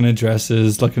Janelle's looking at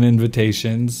dresses, looking at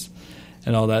invitations,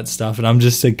 and all that stuff, and I'm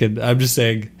just saying,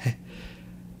 hey.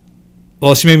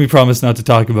 Well, she made me promise not to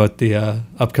talk about the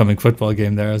upcoming football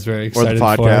game there. I was very excited or the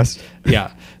podcast. For.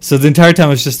 Yeah. So the entire time I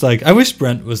was just like, I wish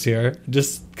Brent was here,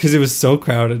 just because it was so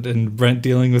crowded, and Brent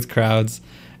dealing with crowds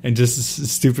and just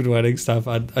stupid wedding stuff.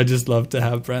 I just love to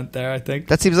have Brent there, I think.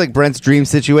 That seems like Brent's dream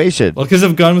situation. Well, because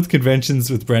I've gone with conventions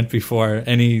with Brent before,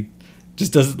 and he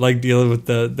just doesn't like dealing with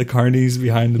the carnies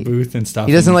behind the booth and stuff.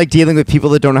 He doesn't like dealing with people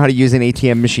that don't know how to use an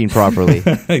ATM machine properly.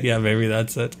 Yeah, maybe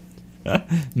that's it.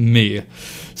 Me.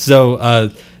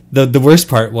 So the worst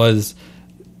part was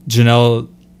Janelle,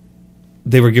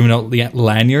 they were giving out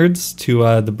lanyards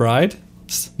to the bride.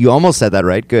 You almost said that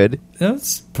right. Good.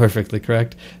 That's perfectly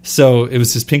correct. So it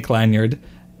was this pink lanyard.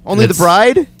 Only the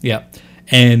bride? Yeah.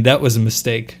 And that was a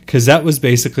mistake, because that was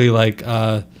basically like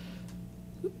a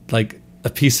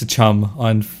piece of chum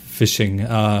on fishing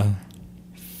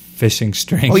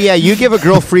string. Oh, yeah, you give a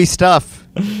girl free stuff.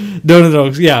 No.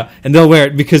 Yeah, and they'll wear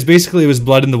it because basically it was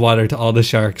blood in the water to all the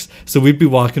sharks. So we'd be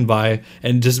walking by,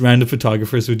 and just random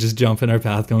photographers would just jump in our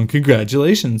path going,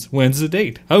 congratulations, when's the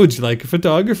date? How would you like a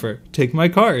photographer? Take my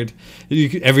card.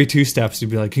 Every 2 steps,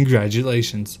 you'd be like,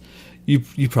 congratulations. You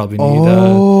probably need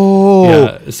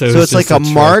yeah. So it's like a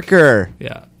marker.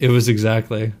 Yeah, it was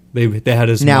exactly. They had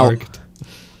us now, marked.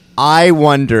 I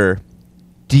wonder,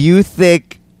 do you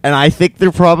think, and I think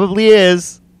there probably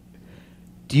is,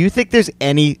 do you think there's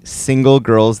any single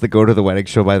girls that go to the wedding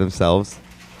show by themselves?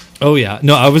 Oh, yeah.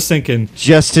 No, I was thinking...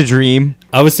 Just to dream?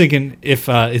 I was thinking if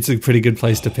it's a pretty good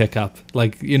place to pick up.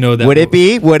 Like, you know... that would it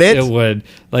be? Would it? It would.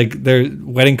 Like, their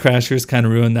Wedding Crashers kind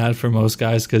of ruined that for most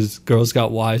guys, because girls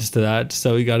got wise to that.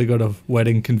 So you got to go to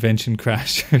Wedding Convention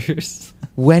Crashers.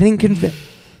 Wedding Convention...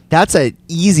 That's an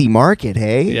easy market,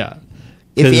 hey? Yeah.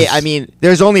 I mean,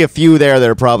 there's only a few there that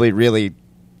are probably really...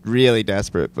 really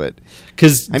desperate, but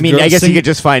I mean, I guess you could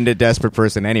just find a desperate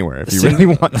person anywhere if you really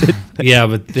wanted. Yeah,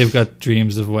 but they've got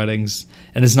dreams of weddings,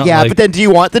 and it's not. Yeah, but then do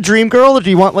you want the dream girl, or do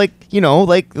you want like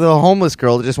the homeless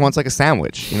girl that just wants like a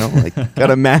sandwich? Like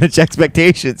gotta manage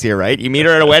expectations here, right? You meet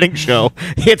her at a wedding show,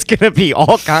 it's gonna be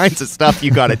all kinds of stuff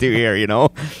you gotta do here.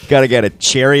 Gotta get a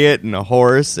chariot and a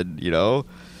horse, and I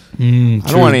don't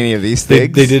want any of these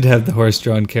things. They did have the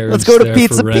horse-drawn carriage. Let's go to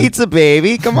Pizza,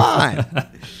 baby. Come on.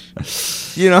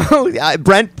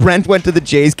 Brent went to the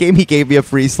Jays game. He gave me a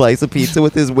free slice of pizza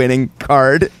with his winning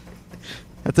card.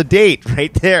 That's a date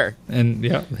right there. And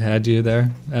yeah, had you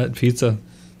there at Pizza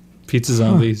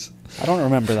Zombies. I don't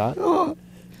remember that.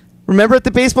 Remember at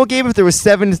the baseball game if there was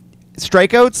 7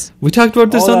 strikeouts? We talked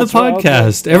about this on the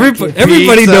podcast. Right. Okay.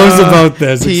 Everybody knows about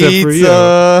this except for you.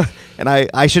 And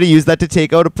I should have used that to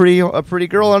take out a pretty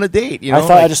girl on a date.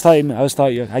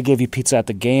 I gave you pizza at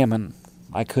the game, and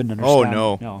I couldn't understand.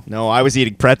 Oh no! I was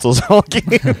eating pretzels all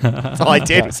game. That's all I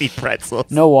did was eat pretzels.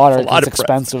 No water. It's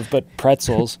expensive, but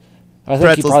pretzels.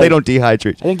 Pretzels, they don't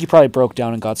dehydrate. I think you probably broke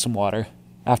down and got some water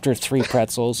after 3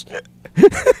 pretzels.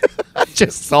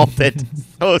 Just salted,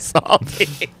 so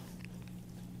salty.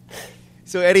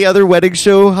 So, any other wedding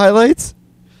show highlights?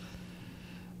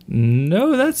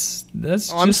 No, that's.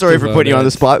 I'm sorry for putting you on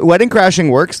the spot. Wedding crashing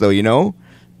works, though.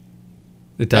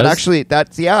 It does.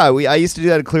 I used to do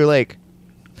that at Clear Lake.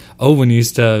 Oh, when you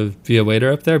used to be a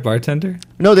waiter up there, bartender?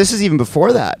 No, this is even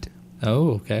before that.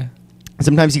 Oh, okay.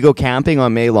 Sometimes you go camping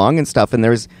on May Long and stuff,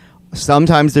 and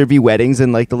sometimes there'd be weddings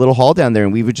in like the little hall down there,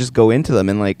 and we would just go into them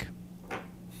and we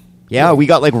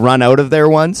got like run out of there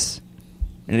once,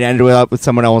 and it ended up with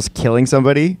someone else killing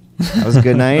somebody. That was a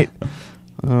good night.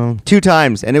 2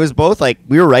 times, and it was both like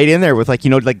we were right in there with like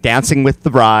dancing with the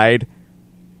bride,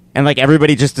 and like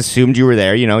everybody just assumed you were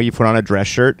there. You put on a dress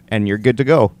shirt and you're good to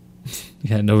go.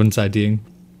 Yeah, no one's IDing.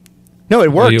 No,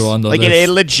 it works. Like it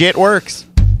legit works.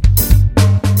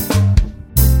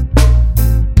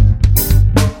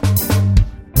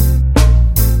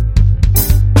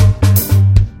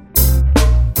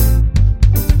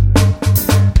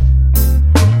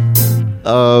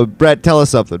 Brett, tell us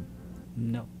something.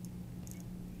 No.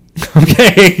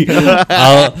 Okay,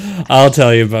 I'll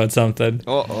tell you about something.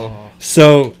 Uh-oh.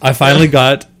 So I finally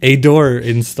got a door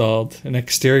installed, an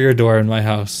exterior door in my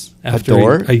house after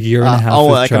a year and a half.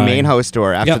 Like trying. A main house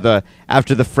door after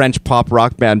the French pop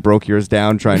rock band broke yours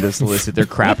down trying to solicit their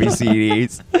crappy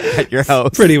CDs at your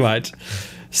house. Pretty much.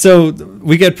 So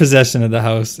we get possession of the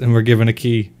house and we're given a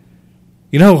key.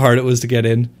 You know how hard it was to get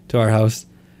in to our house?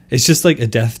 It's just like a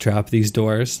death trap, these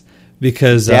doors.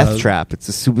 Because death trap. It's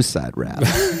a suicide rap.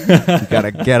 You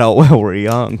gotta get out while we're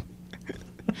young.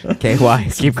 Okay, why?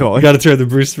 Keep You going. got to throw the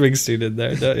Bruce Springsteen in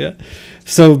there, don't you?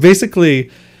 So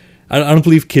basically, I don't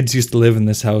believe kids used to live in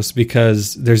this house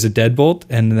because there's a deadbolt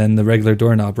and then the regular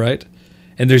doorknob, right?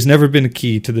 And there's never been a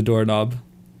key to the doorknob.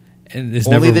 And it's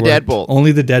Only never the worked. deadbolt.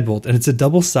 Only the deadbolt. And it's a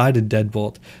double-sided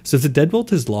deadbolt. So if the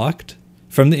deadbolt is locked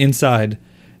from the inside,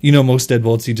 you know, most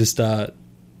deadbolts you just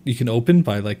you can open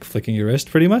by like flicking your wrist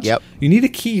pretty much. Yep. You need a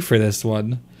key for this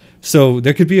one. So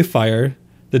there could be a fire,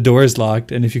 the door is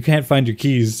locked, and if you can't find your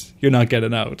keys, you're not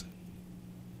getting out.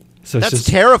 So it's That's just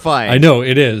terrifying. I know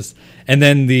it is. And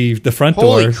then the front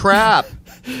Holy door, crap.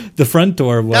 the front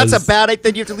door was That's a bad idea.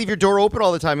 Then you have to leave your door open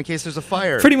all the time in case there's a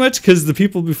fire. pretty much because the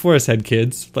people before us had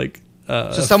kids. Like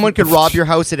So someone could rob your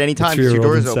house at any time because your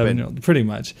door is open. Pretty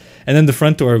much. And then the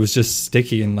front door was just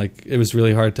sticky and like it was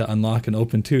really hard to unlock and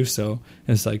open too. So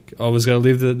it's like always got to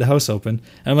leave the house open.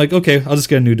 And I'm like, okay, I'll just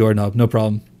get a new doorknob, no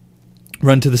problem.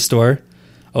 Run to the store.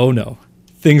 Oh no,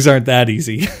 things aren't that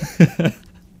easy.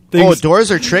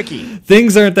 Doors are tricky.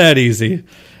 Things aren't that easy.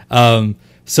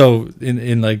 So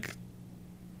in like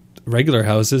regular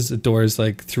houses, the door is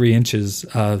like 3 inches.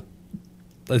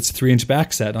 It's 3-inch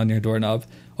back set on your doorknob.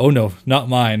 Oh no, not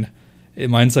mine.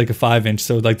 Mine's like a 5-inch.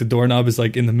 So like the doorknob is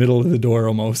like in the middle of the door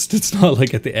almost. It's not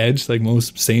like at the edge like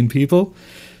most sane people.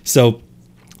 So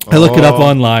I look it up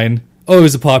online. Oh, it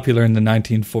was popular in the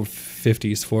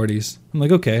 1950s, 40s. I'm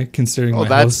like, okay, considering my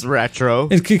That's house. retro.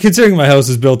 Considering my house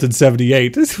was built in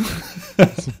 78. So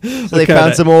they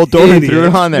found some old door and threw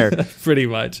it on there. Pretty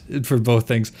much for both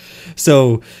things.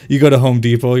 So you go to Home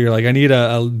Depot, you're like, I need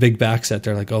a big back set.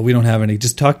 They're like, oh, we don't have any.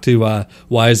 Just talk to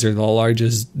Weiser, the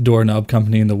largest doorknob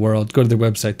company in the world. Go to their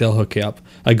website. They'll hook you up.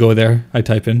 I go there. I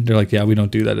type in. They're like, yeah, we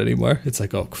don't do that anymore. It's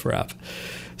like, oh, crap.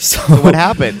 So what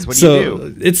happens? What do you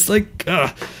do? It's like...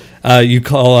 you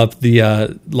call up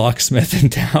the locksmith in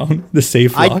town, the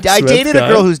safe locksmith. I dated guy.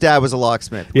 a girl whose dad was a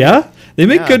locksmith. Yeah? They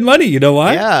make Yeah. good money. You know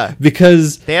why? Yeah.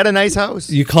 Because They had a nice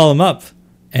house. you call them up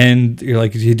and you're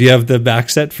like, do you have the back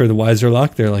set for the Weiser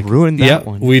lock? They're like, Ruined that yeah,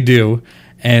 one. we do.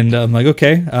 And I'm like,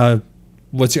 okay,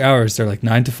 what's your hours? They're like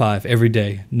 9 to 5 every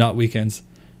day, not weekends.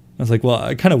 I was like, well,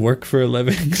 I kind of work for a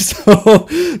living, so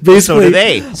basically... So do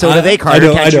they.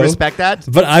 Carter. Can't you respect that?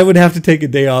 But I would have to take a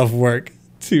day off work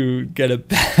to get a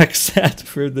back set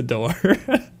for the door.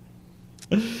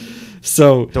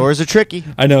 So Doors are tricky.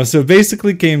 I know. So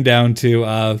basically came down to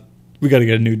we got to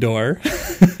get a new door.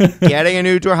 Getting a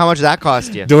new door, how much does that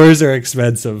cost you? Doors are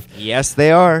expensive. Yes,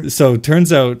 they are. So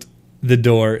turns out the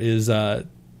door is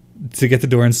to get the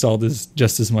door installed is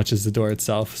just as much as the door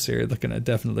itself. So you're looking at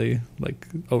definitely like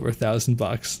over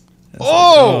 $1,000.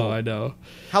 Oh! I know.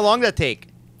 How long did that take?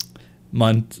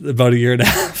 About a year and a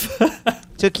half.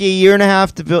 Took you a year and a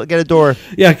half to get a door.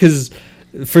 Yeah, because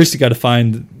first you got to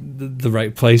find the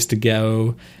right place to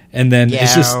go, and then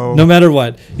it's just no matter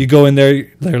what you go in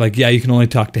there, they're like, yeah, you can only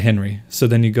talk to Henry. So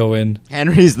then you go in.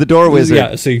 Henry's the door wizard.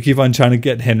 Yeah, so you keep on trying to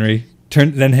get Henry.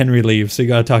 Then Henry leaves, so you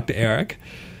got to talk to Eric,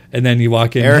 and then you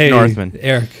walk in. Eric Hey, Northman.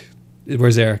 Eric.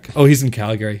 Where's Eric? Oh, he's in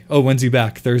Calgary. Oh, when's he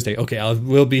back? Thursday. Okay,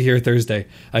 we'll be here Thursday.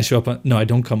 I show up on... No, I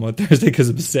don't come on Thursday because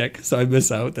I'm sick, so I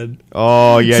miss out. Then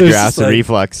Oh, you had So your it's just acid like-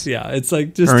 reflux. yeah, it's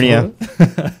like just Hernia.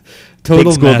 total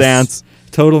Big school mess. dance.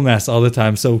 Total mess all the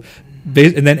time. So,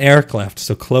 and then Eric left,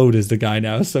 so Claude is the guy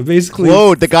now. So basically,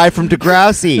 Claude, the guy from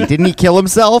Degrassi. Didn't he kill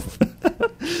himself?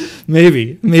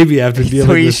 maybe after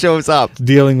So he shows up.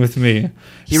 dealing with me,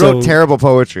 He So- wrote terrible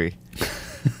poetry.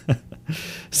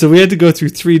 So we had to go through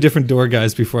 3 different door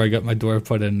guys before I got my door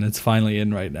put in, and it's finally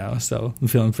in right now. So I'm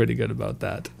feeling pretty good about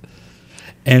that.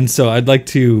 And so I'd like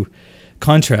to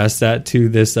contrast that to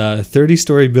this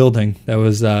 30-story building that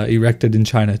was erected in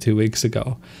China 2 weeks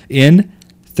ago in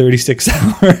 36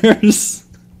 hours.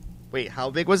 Wait, how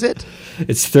big was it?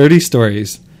 It's 30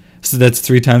 stories. So that's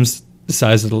 3 times the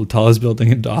size of the tallest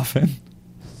building in Dauphin.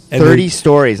 And 30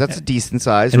 stories. That's a decent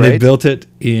size, And right? they built it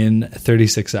in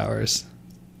 36 hours.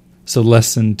 So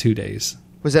less than 2 days.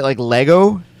 Was it like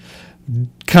Lego?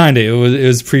 Kind of. It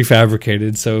was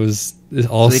prefabricated, so it was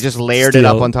all. So they just layered it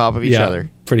up on top of each other.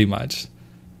 pretty much.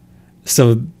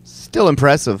 So Still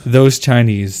impressive. those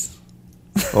Chinese,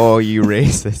 Oh, you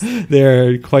racist.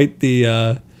 they're quite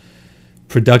the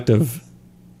productive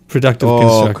Oh,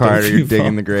 constructive Carter, you're people.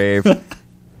 digging the grave.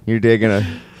 You're digging a...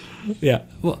 Yeah.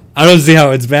 Well, I don't see how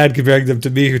it's bad comparing them to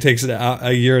me, who takes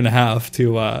a year and a half to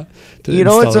You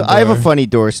know, install I have a door. funny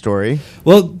door story.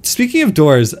 Well, speaking of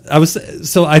doors,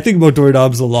 I think about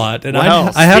doorknobs a lot, and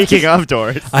Well, I have speaking to, of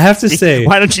doors, I have to say,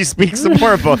 why don't you speak some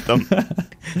more about them?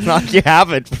 Not you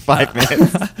have it for 5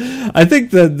 minutes. I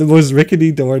think the most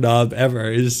rickety doorknob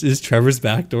ever is Trevor's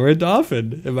back door in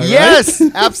Dauphin. Am I Yes,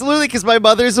 right? absolutely, because my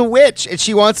mother's a witch, and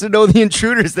she wants to know the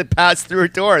intruders that pass through her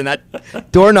door, and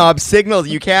that doorknob signals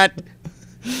you can't.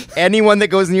 Anyone that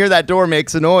goes near that door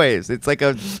makes a noise. It's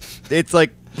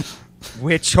like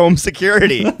witch home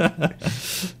security.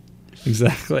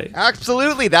 Exactly.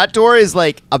 Absolutely, that door is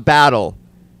like a battle.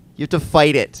 You have to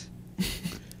fight it.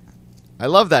 I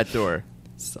love that door.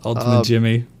 It's ultimate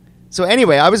Jimmy. So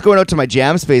anyway, I was going out to my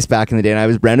jam space back in the day, and I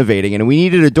was renovating, and we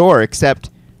needed a door, except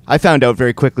I found out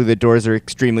very quickly that doors are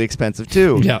extremely expensive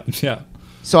too. Yeah.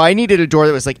 So I needed a door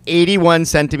that was like 81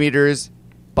 centimeters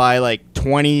by like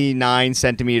 29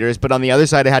 centimeters, but on the other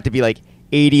side it had to be like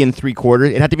 80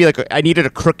 3/4. It had to be like I needed a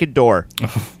crooked door,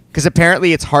 because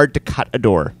apparently it's hard to cut a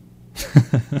door.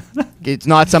 It's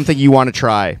not something you want to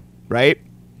try, right?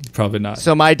 Probably not.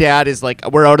 So my dad is like,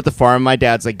 we're out at the farm. My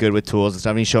dad's like good with tools and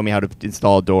stuff. And he showed me how to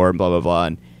install a door and blah, blah, blah.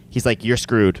 And he's like, you're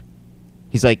screwed.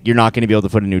 He's like, you're not going to be able to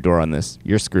put a new door on this.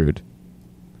 You're screwed.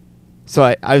 So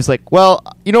I was like, well,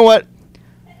 you know what?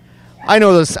 I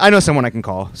know someone I can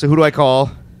call. So who do I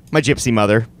call? My gypsy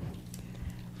mother.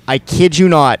 I kid you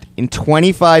not. In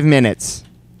 25 minutes,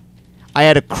 I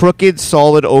had a crooked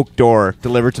solid oak door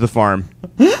delivered to the farm.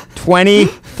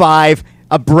 25,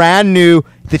 a brand new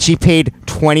that she paid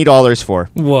 $20 for.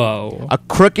 Whoa. A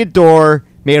crooked door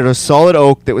made out of solid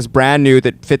oak that was brand new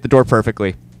that fit the door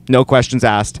perfectly. No questions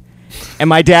asked. And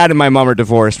my dad and my mom are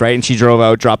divorced, right? And she drove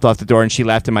out, dropped off the door, and she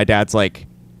left, and my dad's like,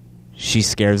 she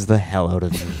scares the hell out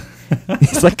of me.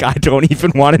 He's like, I don't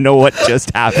even want to know what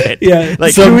just happened. Yeah,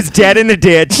 like, some- who's dead in a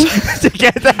ditch to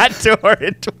get that door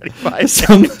in 25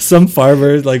 seconds? Some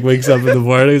farmer like wakes up in the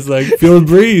morning, he's like, feel a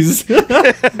breeze.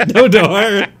 No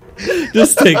door.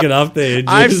 Just take it off the hinges.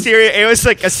 I'm serious. It was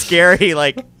like a scary,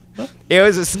 like, it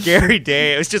was a scary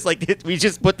day. It was just like, we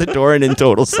just put the door in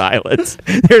total silence.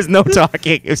 There's no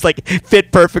talking. It was like,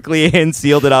 fit perfectly in,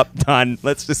 sealed it up, done.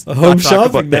 Let's just A home not talk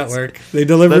shopping about this. network. They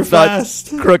deliver Let's not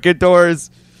fast. crooked doors.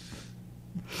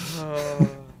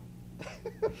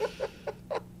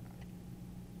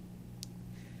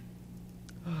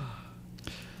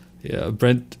 Yeah,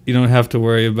 Brent, you don't have to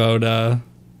worry about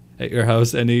at your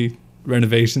house any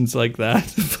renovations like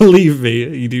that. Believe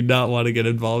me, you do not want to get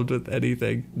involved with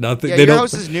anything. Nothing. Yeah, they your don't.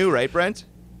 house is new, right, Brent?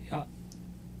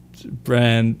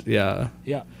 Brand, yeah.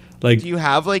 Yeah. Like Do you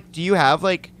have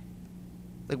like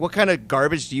what kind of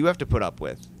garbage do you have to put up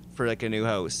with for like a new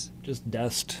house? Just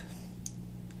dust.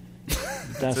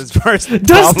 As Dust. far as the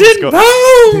Dustin problems go,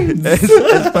 Bones.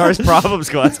 as far as problems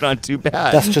go, that's not too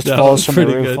bad. Dust just No, falls from the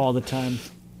pretty roof good. all the time.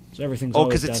 So everything's Oh, always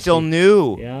because it's dusty. still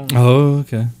new. Yeah. Oh,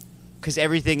 okay. Because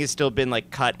everything has still been like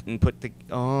cut and put the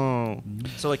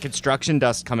so like construction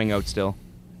dust coming out still.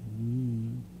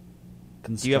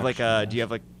 Do you have like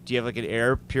an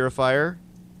air purifier?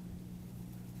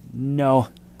 No.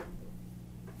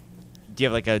 Do you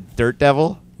have like a dirt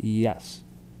devil Yes.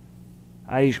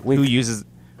 who uses?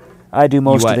 I do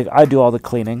most what? of the. I do all the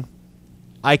cleaning.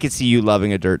 I could see you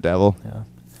loving a dirt devil. Yeah.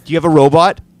 Do you have a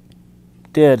robot?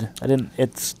 Did I didn't?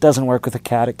 It doesn't work with a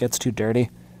cat. It gets too dirty.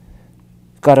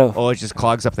 Got a Oh, it just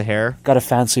clogs up the hair. got a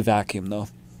fancy vacuum though.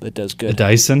 That does A good.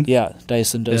 Dyson. Yeah,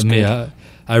 Dyson does good. Yeah,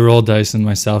 I roll Dyson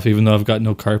myself, even though I've got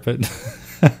no carpet.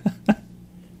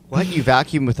 What? You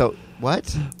vacuum without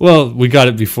what? Well, we got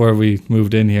it before we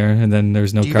moved in here, and then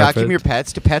there's no Do you carpet. vacuum your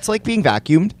pets? Do pets like being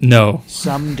vacuumed? No.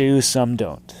 Some do, some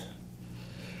don't.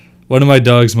 One of my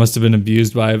dogs must have been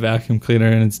abused by a vacuum cleaner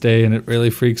in its day, and it really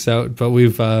freaks out. But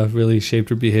we've really shaped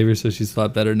her behavior, so she's a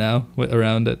lot better now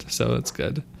around it. So it's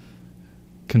good.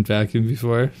 Couldn't vacuum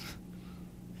before.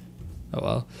 Oh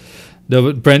well. No,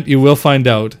 but Brent, you will find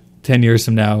out 10 years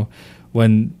from now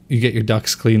when you get your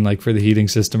ducts clean, like for the heating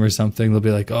system or something. They'll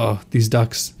be like, "Oh, these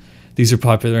ducts, these are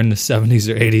popular in the 70s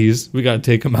or 80s. We got to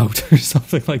take them out," or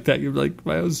something like that. You're like,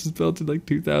 "My house was built in like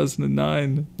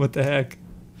 2009. What the heck?"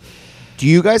 Do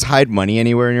you guys hide money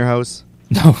anywhere in your house?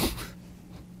 No.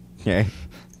 Okay.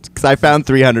 Because I found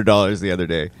 $300 the other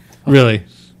day. Really?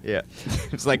 Yeah.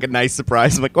 It was like a nice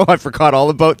surprise. I'm like, oh, I forgot all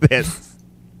about this.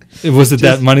 Was it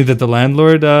that money that the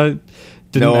landlord didn't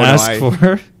No, ask I-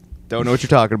 for? Don't know what you're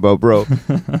talking about, bro.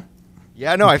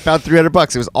 Yeah, no, I found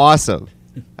 $300. It was awesome.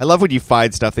 I love when you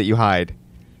find stuff that you hide.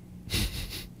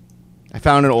 I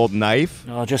found an old knife.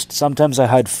 No, just sometimes I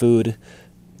hide food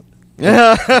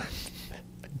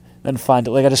and find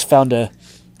it. Like I just found a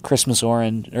Christmas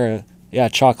orange or Yeah,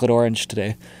 chocolate orange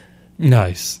today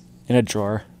Nice. in a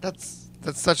drawer. That's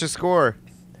such a score.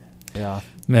 Yeah.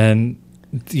 Man,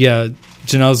 yeah,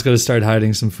 Janelle's got to start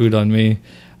hiding some food on me.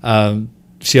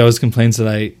 She always complains that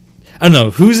I don't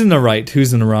know who's in the right,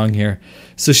 who's in the wrong here.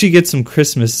 So she gets some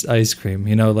Christmas ice cream,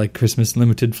 like Christmas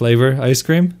limited flavor ice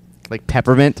cream. Like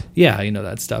peppermint. Yeah,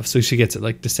 that stuff. So she gets it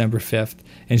like December 5th,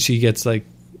 and she gets like,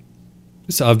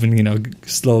 so I've been,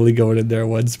 slowly going in there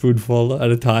one spoonful at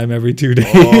a time every 2 days.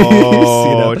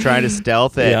 Oh, trying to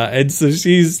stealth it. Yeah, and so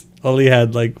she's only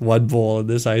had like one bowl of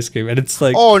this ice cream, and it's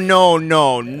like, Oh,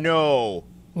 no.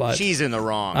 what? She's in the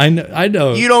wrong. I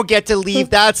know. You don't get to leave.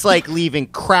 That's like leaving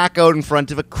crack out in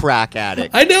front of a crack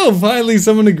addict. I know. Finally,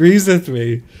 someone agrees with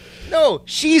me. No,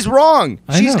 she's wrong.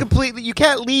 I She's know. completely. You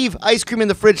can't leave ice cream in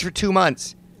the fridge for 2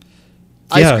 months.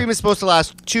 Yeah. Ice cream is supposed to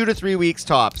last 2 to 3 weeks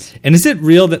tops. And is it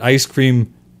real that ice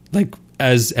cream, like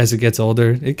as it gets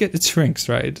older, it shrinks,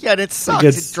 right? Yeah, and it sucks.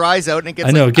 gets- It dries out and it gets.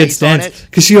 I know, like, it gets ice on dense it.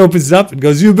 because she opens it up and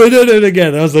goes, "You've been in it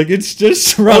again." I was like, "It's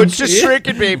just shrunk." Oh, it's just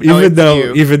shrinking, babe. No, even it's though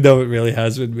you. it really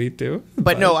has with me too.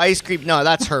 But no, ice cream. No,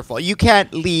 that's her fault. You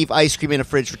can't leave ice cream in a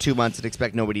fridge for 2 months and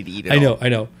expect nobody to eat it. I all.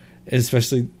 know,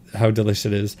 especially how delicious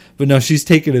it is. But no, she's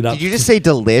taken it up. Did you just say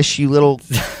delish? You little.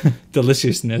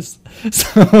 Deliciousness.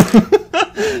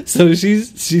 So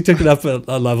she took it up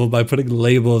a level by putting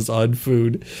labels on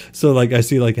food. So like I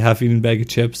see like a half-eaten bag of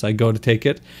chips, I go to take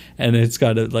it, and it's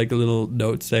got a little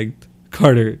note saying,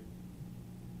 "Carter,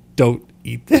 don't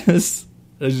eat this."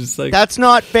 I was just like, That's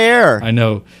not fair. I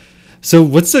know. So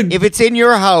what's the If it's in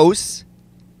your house,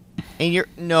 and you're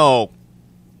no.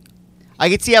 I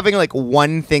could see having like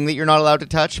one thing that you're not allowed to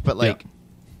touch, but like,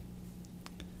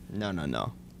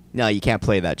 no, you can't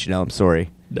play that. I'm sorry,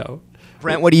 no?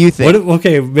 Brent. What do you think?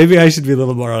 Okay, maybe I should be a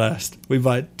little more honest. We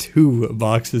bought 2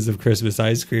 boxes of Christmas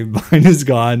ice cream. Mine is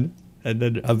gone, and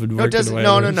then I've been No, working doesn't. away.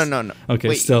 No. on hers. Okay,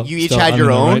 Wait, still. you each still had I'm your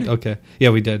in the own. right? Okay,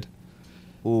 yeah, we did.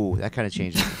 Ooh, that kind of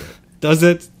changes. it a bit. Does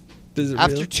it? Does it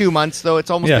After really? 2 months, though, it's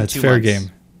almost Yeah, been it's 2 fair months.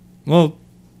 game. Well,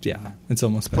 yeah, it's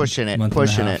almost been Pushing a it, month and a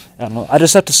pushing half. it. I don't know. I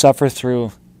just have to suffer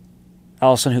through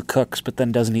Allison, who cooks but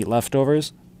then doesn't eat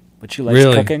leftovers, but she likes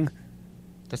Really? cooking.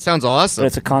 That sounds awesome. But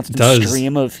it's a constant Does.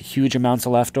 stream of huge amounts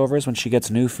of leftovers when she gets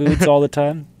new foods all the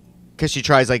time. Because she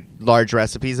tries like large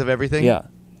recipes of everything. Yeah.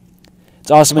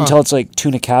 It's awesome Huh. until it's like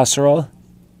tuna casserole.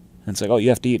 And it's like, oh, you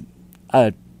have to eat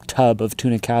a tub of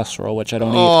tuna casserole, which I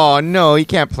don't eat. Oh no, you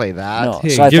can't play that. No. Hey,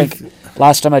 So I give- think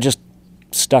last time I just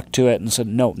stuck to it and said,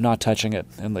 no, not touching it.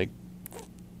 And like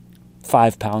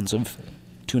 5 pounds of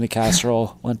tuna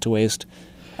casserole went to waste.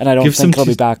 And I don't Give think some it'll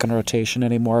be tea- back on rotation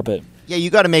anymore, but Yeah, you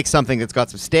got to make something that's got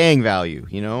some staying value.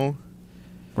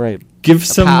 right. Give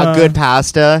some Good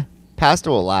pasta. Pasta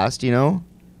will last.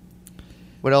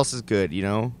 What else is good?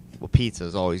 Well, pizza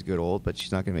is always good, but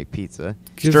she's not gonna make pizza.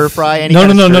 give- Stir fry. Any no,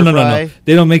 kind no, of no, stir no, no, no, fry? no.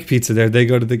 They don't make pizza there. They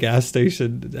go to the gas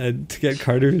station and to get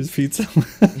Carter his pizza.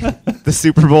 The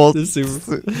Super Bowl. The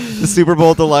Super- the Super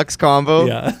Bowl deluxe combo.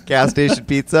 Yeah. Gas station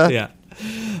pizza. Yeah.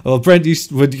 Well, Brent,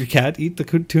 would your cat eat the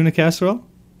tuna casserole?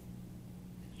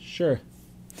 Sure.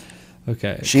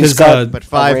 Okay. She's 'Cause, got But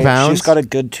 5 range. pounds? She's got a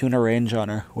good tuna range on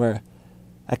her where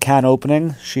a can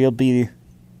opening, she'll be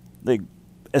like,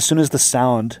 as soon as the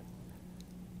sound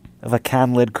of a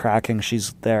can lid cracking,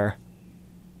 she's there.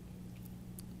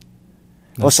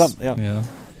 Yeah.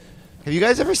 Have you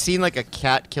guys ever seen like a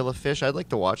cat kill a fish? I'd like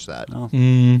to watch that. No.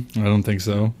 I don't think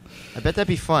so. I bet that'd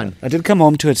be fun. I did come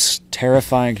home to its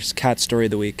terrifying cat story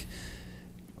of the week.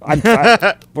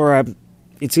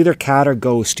 It's either cat or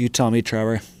ghost. You tell me,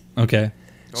 Trevor. Okay.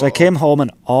 So I came home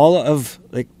and all of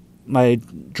like my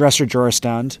dresser drawer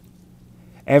stand,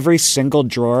 every single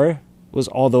drawer was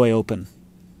all the way open.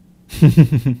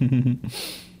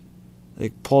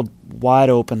 Like pulled wide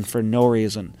open for no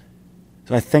reason.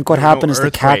 So I think what There were no happened is the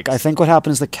earthquakes. cat. I think what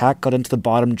happened is the cat got into the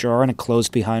bottom drawer and it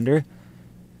closed behind her.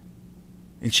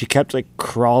 And she kept like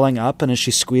crawling up, and as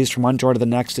she squeezed from one drawer to the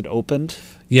next, it opened.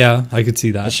 Yeah, I could see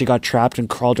that. As she got trapped and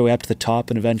crawled her way up to the top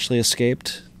and eventually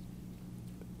escaped.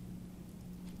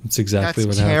 That's exactly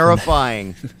That's what happened.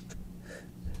 terrifying.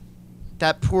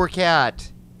 That poor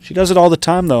cat. She does it all the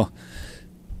time, though.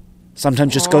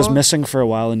 Sometimes just goes Aw. missing for a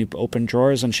while, and you open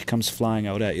drawers, and she comes flying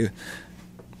out at you.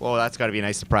 Well, that's got to be a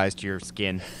nice surprise to your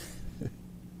skin.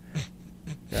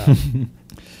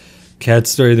 Cat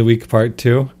story of the week part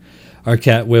 2. Our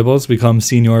cat Wibbles, we call him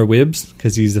Senor Wibs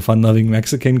because he's a fun-loving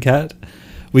Mexican cat.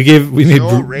 We made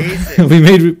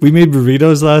racist. we made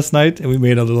burritos last night, and we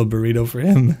made a little burrito for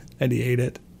him, and he ate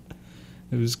it.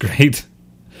 It was great.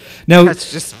 Now,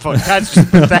 That's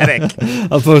pathetic.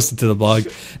 I'll post it to the blog.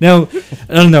 Now,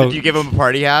 I don't know. Did you give him a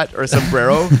party hat or a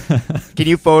sombrero? Can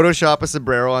you Photoshop a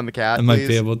sombrero on the cat? I might please?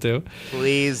 be able to.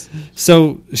 Please.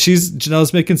 So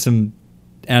Janelle's making some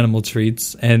animal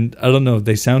treats, and I don't know.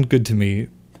 They sound good to me.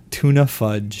 Tuna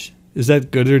fudge. Is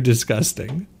that good or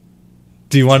disgusting?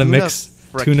 Do you want to Tuna mix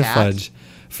for a tuna cat?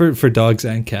 fudge for dogs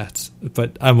and cats?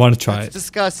 But I want to try It's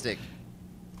disgusting.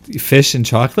 it. Fish and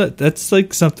chocolate. That's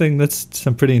like something. That's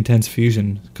some pretty intense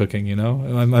fusion cooking. You know,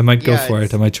 I might go Yeah, for it.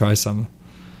 it's- I might try some.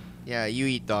 Yeah, you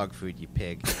eat dog food, you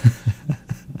pig.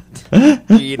 You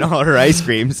eat all her ice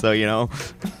cream, so you know.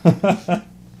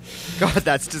 God,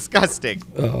 that's disgusting.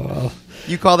 Oh, well.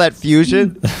 You call that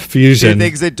fusion? Two Fusion.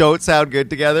 things that don't sound good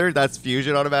together, that's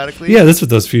fusion automatically? Yeah, that's what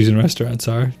those fusion restaurants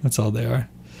are. That's all they are.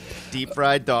 Deep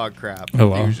fried dog crap. Oh,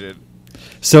 wow. Fusion.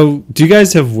 So, do you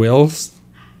guys have wills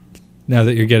now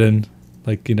that you're getting,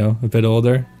 like, you know, a bit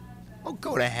older? Oh,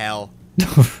 go to hell.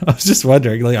 I was just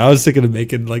wondering. Like, I was thinking of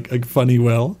making like a funny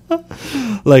will,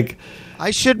 like,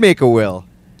 I should make a will.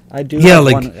 I do. Yeah, have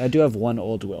like- one, I do have one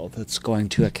old will that's going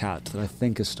to a cat that I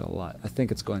think is still alive. I think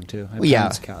it's going to. Well, yeah,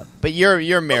 parents' cat. but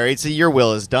you're married, so your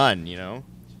will is done, you know?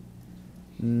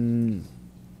 no.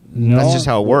 That's just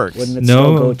how it works. Wouldn't it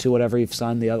No. still go to whatever you've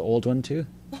signed the other old one to?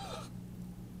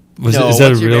 Was No, is that a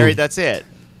once you're real? married, that's it.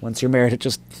 Once you're married, it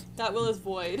just That will is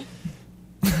void.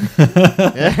 Any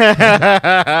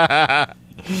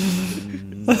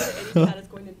cat is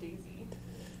going to Daisy.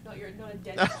 Not a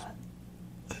dead cat.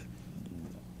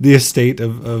 The estate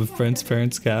of Brent's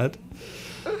parents' cat.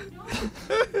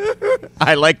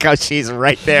 I like how she's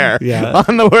right there Yeah.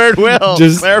 on the word will.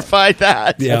 Just- Clarify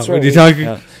that. Yeah, That's when right. you talk,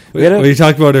 Yeah. We had a- when you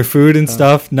talk about her food and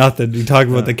stuff, nothing. You talk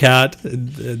about the cat,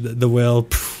 the will,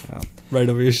 poof, right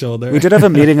over your shoulder. we did have a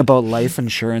meeting about life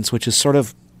insurance, which is sort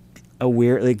of a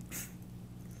weird. Like,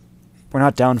 we're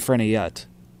not down for any yet,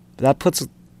 but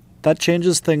that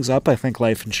changes things up. I think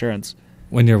life insurance,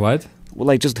 When you're what? well,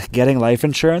 like just getting life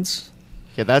insurance.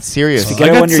 Yeah, that's serious. You I get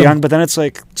it got when you're some- young, but then it's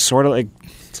like sort of like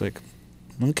it's like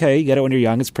okay, you get it when you're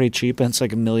young. It's pretty cheap, and it's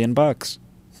like $1 million.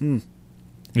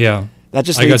 Yeah, That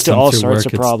just I got leads to some all through sorts work. of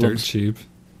It's dirt problems. cheap.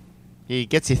 He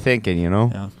gets you thinking, you know?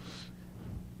 Yeah.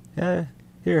 Yeah.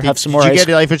 Here, Did- have some more Did you ice.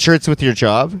 get life insurance with your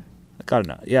job? I don't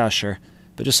know. Yeah, sure.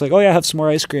 But just like, oh yeah, have some more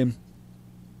ice cream.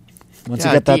 Once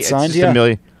Yeah, you get that it's signed, just yeah.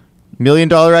 $1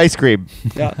 million ice cream.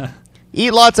 Yeah.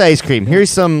 Eat lots of ice cream. Here's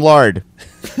some lard.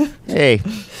 Hey,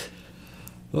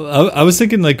 Well, I was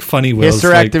thinking like funny wills,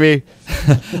 hysterectomy.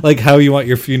 like how you want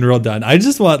your funeral done. I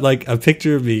just want like a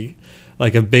picture of me,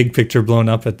 like a big picture blown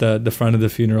up at the front of the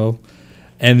funeral,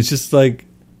 and it's just like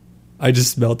I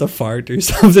just smelt a fart or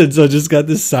something. So I just got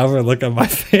this sour look on my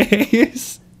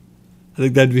face. I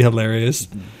think that'd be hilarious,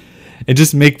 and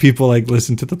just make people like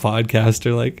listen to the podcast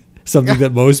or like something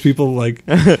that most people like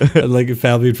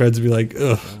family and friends would be like,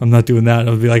 ugh, I'm not doing that.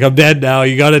 I'll be like, I'm dead now.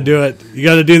 You got to do it. You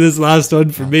got to do this last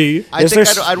one for me. I Is think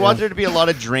there I'd s- want there to be a lot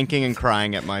of drinking and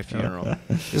crying at my funeral.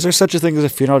 Is there such a thing as a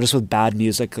funeral just with bad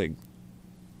music, like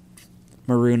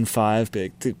Maroon 5?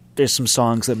 Like, there's some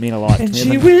songs that mean a lot to And me.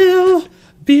 she will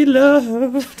be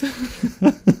loved.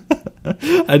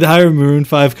 I'd hire a Maroon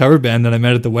 5 cover band that I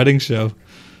met at the wedding show.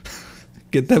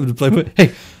 Get them to play.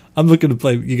 Hey, I'm looking to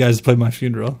play. You guys to play my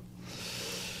funeral.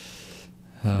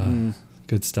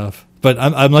 Good stuff. But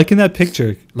I'm liking that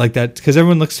picture, like that, because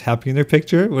everyone looks happy in their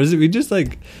picture. What is it? We just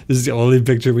like this is the only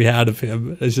picture we had of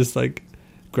him. It's just like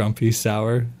grumpy,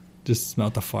 sour, just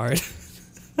smelt the fart.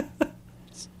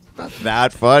 Not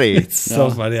that funny. It's so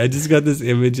funny. I just got this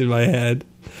image in my head.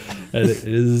 And it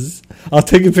is. I'll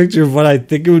take a picture of what I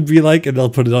think it would be like, and I'll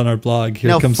put it on our blog. Here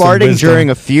Now, comes some farting wisdom during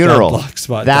a dot funeral.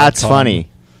 blogspot.com. That's funny.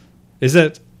 Is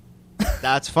it?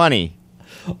 That's funny.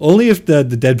 Only if the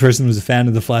dead person was a fan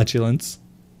of the flatulence.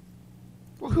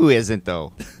 Well, who isn't,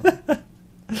 though?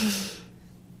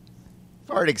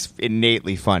 Farting's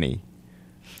innately funny.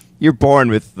 You're born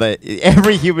with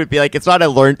every human being. Like, it's not a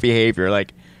learned behavior.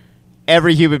 Like,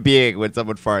 every human being, when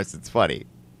someone farts, it's funny.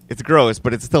 It's gross,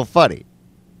 but it's still funny.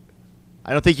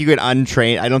 I don't think you can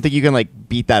untrain. I don't think you can, like,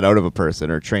 beat that out of a person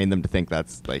or train them to think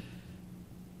that's, like...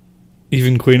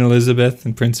 Even Queen Elizabeth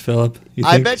and Prince Philip. You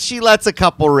I think? bet she lets a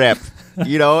couple rip,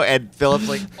 you know, and Philip's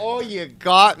like, oh, you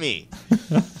got me.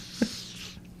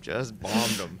 Just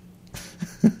bombed him.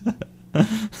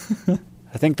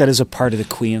 I think that is a part of the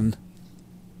Queen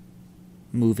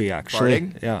movie, actually.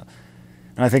 Farting? Yeah.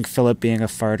 And I think Philip being a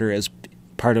farter is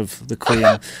part of the Queen.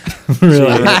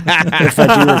 Really? If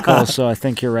I do recall, so I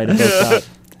think you're right about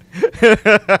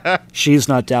that. She's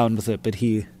not down with it, but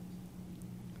he...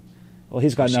 Well,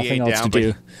 he's got She nothing ain't else down, to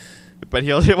do. But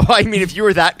he'll... Well, I mean, if you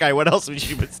were that guy, what else would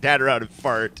you but stand around and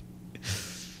fart?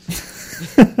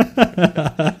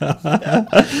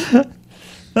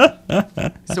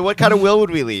 So what kind of will would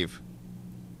we leave?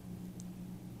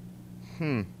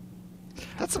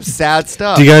 That's some sad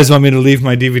stuff. Do you guys want me to leave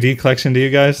my DVD collection to you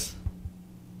guys?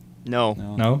 No.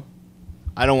 No?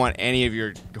 I don't want any of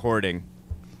your hoarding.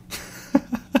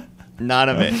 None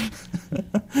of it.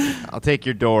 I'll take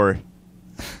your door.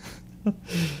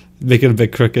 Make it a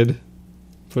bit crooked.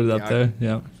 Put it up Yeah. there.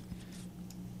 Yeah.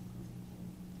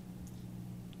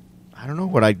 I don't know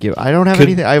what I'd give. I don't have Could-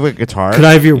 anything. I have a guitar. Could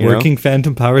I have your you know? working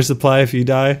phantom power supply if you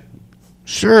die?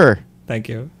 Sure. Thank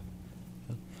you.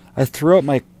 I threw out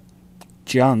my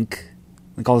junk,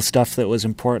 like all the stuff that was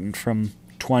important from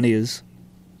 20s,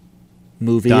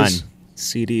 movies, Done.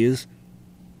 CDs.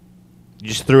 You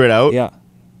just threw it out? Yeah.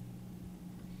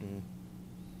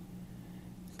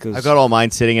 'Cause- I've got all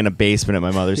mine sitting in a basement at my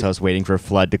mother's house waiting for a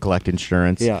flood to collect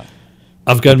insurance. Yeah.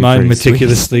 I've got That'd be mine pretty sweet.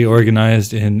 meticulously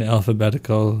organized in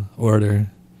alphabetical order,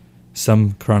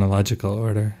 some chronological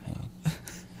order.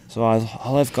 So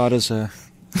all I've got is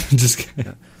Just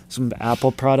kidding. some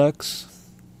Apple products,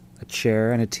 a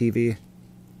chair, and a TV.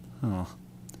 Oh.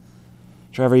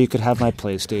 Trevor, you could have my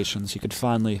PlayStations. You could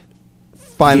finally...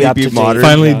 Finally Be up be to date. modern.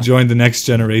 Finally Yeah. joined the next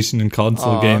generation in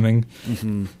console Aw. gaming.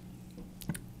 Mm-hmm.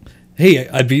 Hey,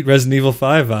 I beat Resident Evil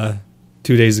 5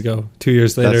 2 days ago, 2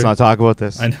 years later. Let's not talk about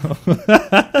this. I know.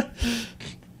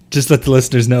 Just let the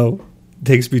listeners know. It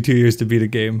takes me 2 years to beat a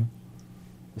game.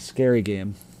 A scary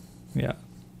game. Yeah.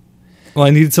 Well, I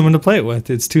needed someone to play it with.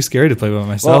 It's too scary to play by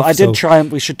myself. Well, I did so- try,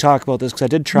 and we should talk about this, because I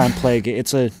did try and play a game.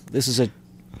 This is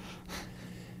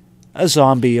a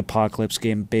zombie apocalypse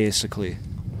game, basically.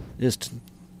 Just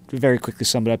to very quickly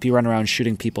sum it up, you run around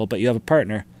shooting people, but you have a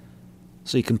partner.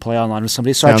 So you can play online with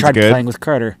somebody. So Sounds I tried good. playing with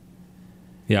Carter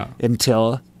Yeah.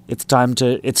 until it's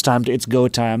go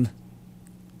time.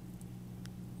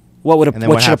 What would And then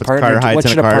what should a happens? partner Carter do? hides What in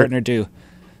should a a cart? partner do?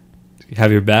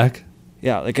 Have your back.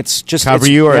 Yeah, like it's just Cover it's-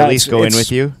 you or yeah, at least it's- go in it's-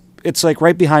 with you? It's like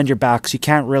right behind your back, so you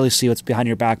can't really see what's behind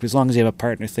your back. But as long as you have a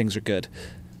partner, things are good.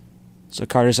 So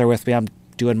Carter's there with me. I'm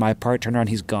doing my part. Turn around,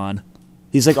 he's gone.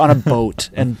 He's like on a boat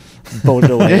and boated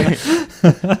away.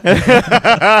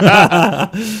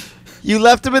 You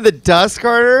left him in the dust,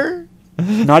 Carter?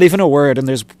 Not even a word.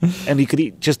 And he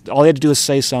could just all he had to do was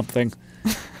say something.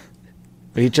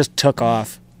 But he just took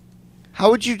off. How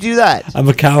would you do that? I'm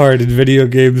a coward in video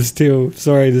games too.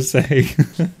 Sorry to say.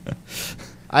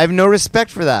 I have no respect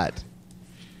for that.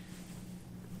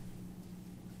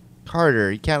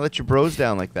 Carter, you can't let your bros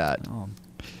down like that. Oh.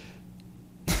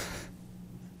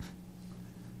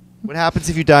 What happens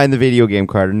if you die in the video game,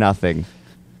 Carter? Nothing.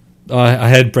 I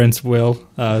had Brent's will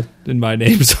in my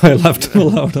name, so I left him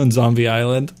alone on Zombie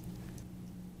Island.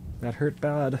 That hurt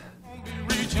bad.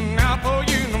 Reaching out for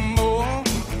you no more.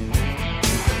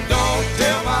 Don't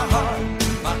tell my heart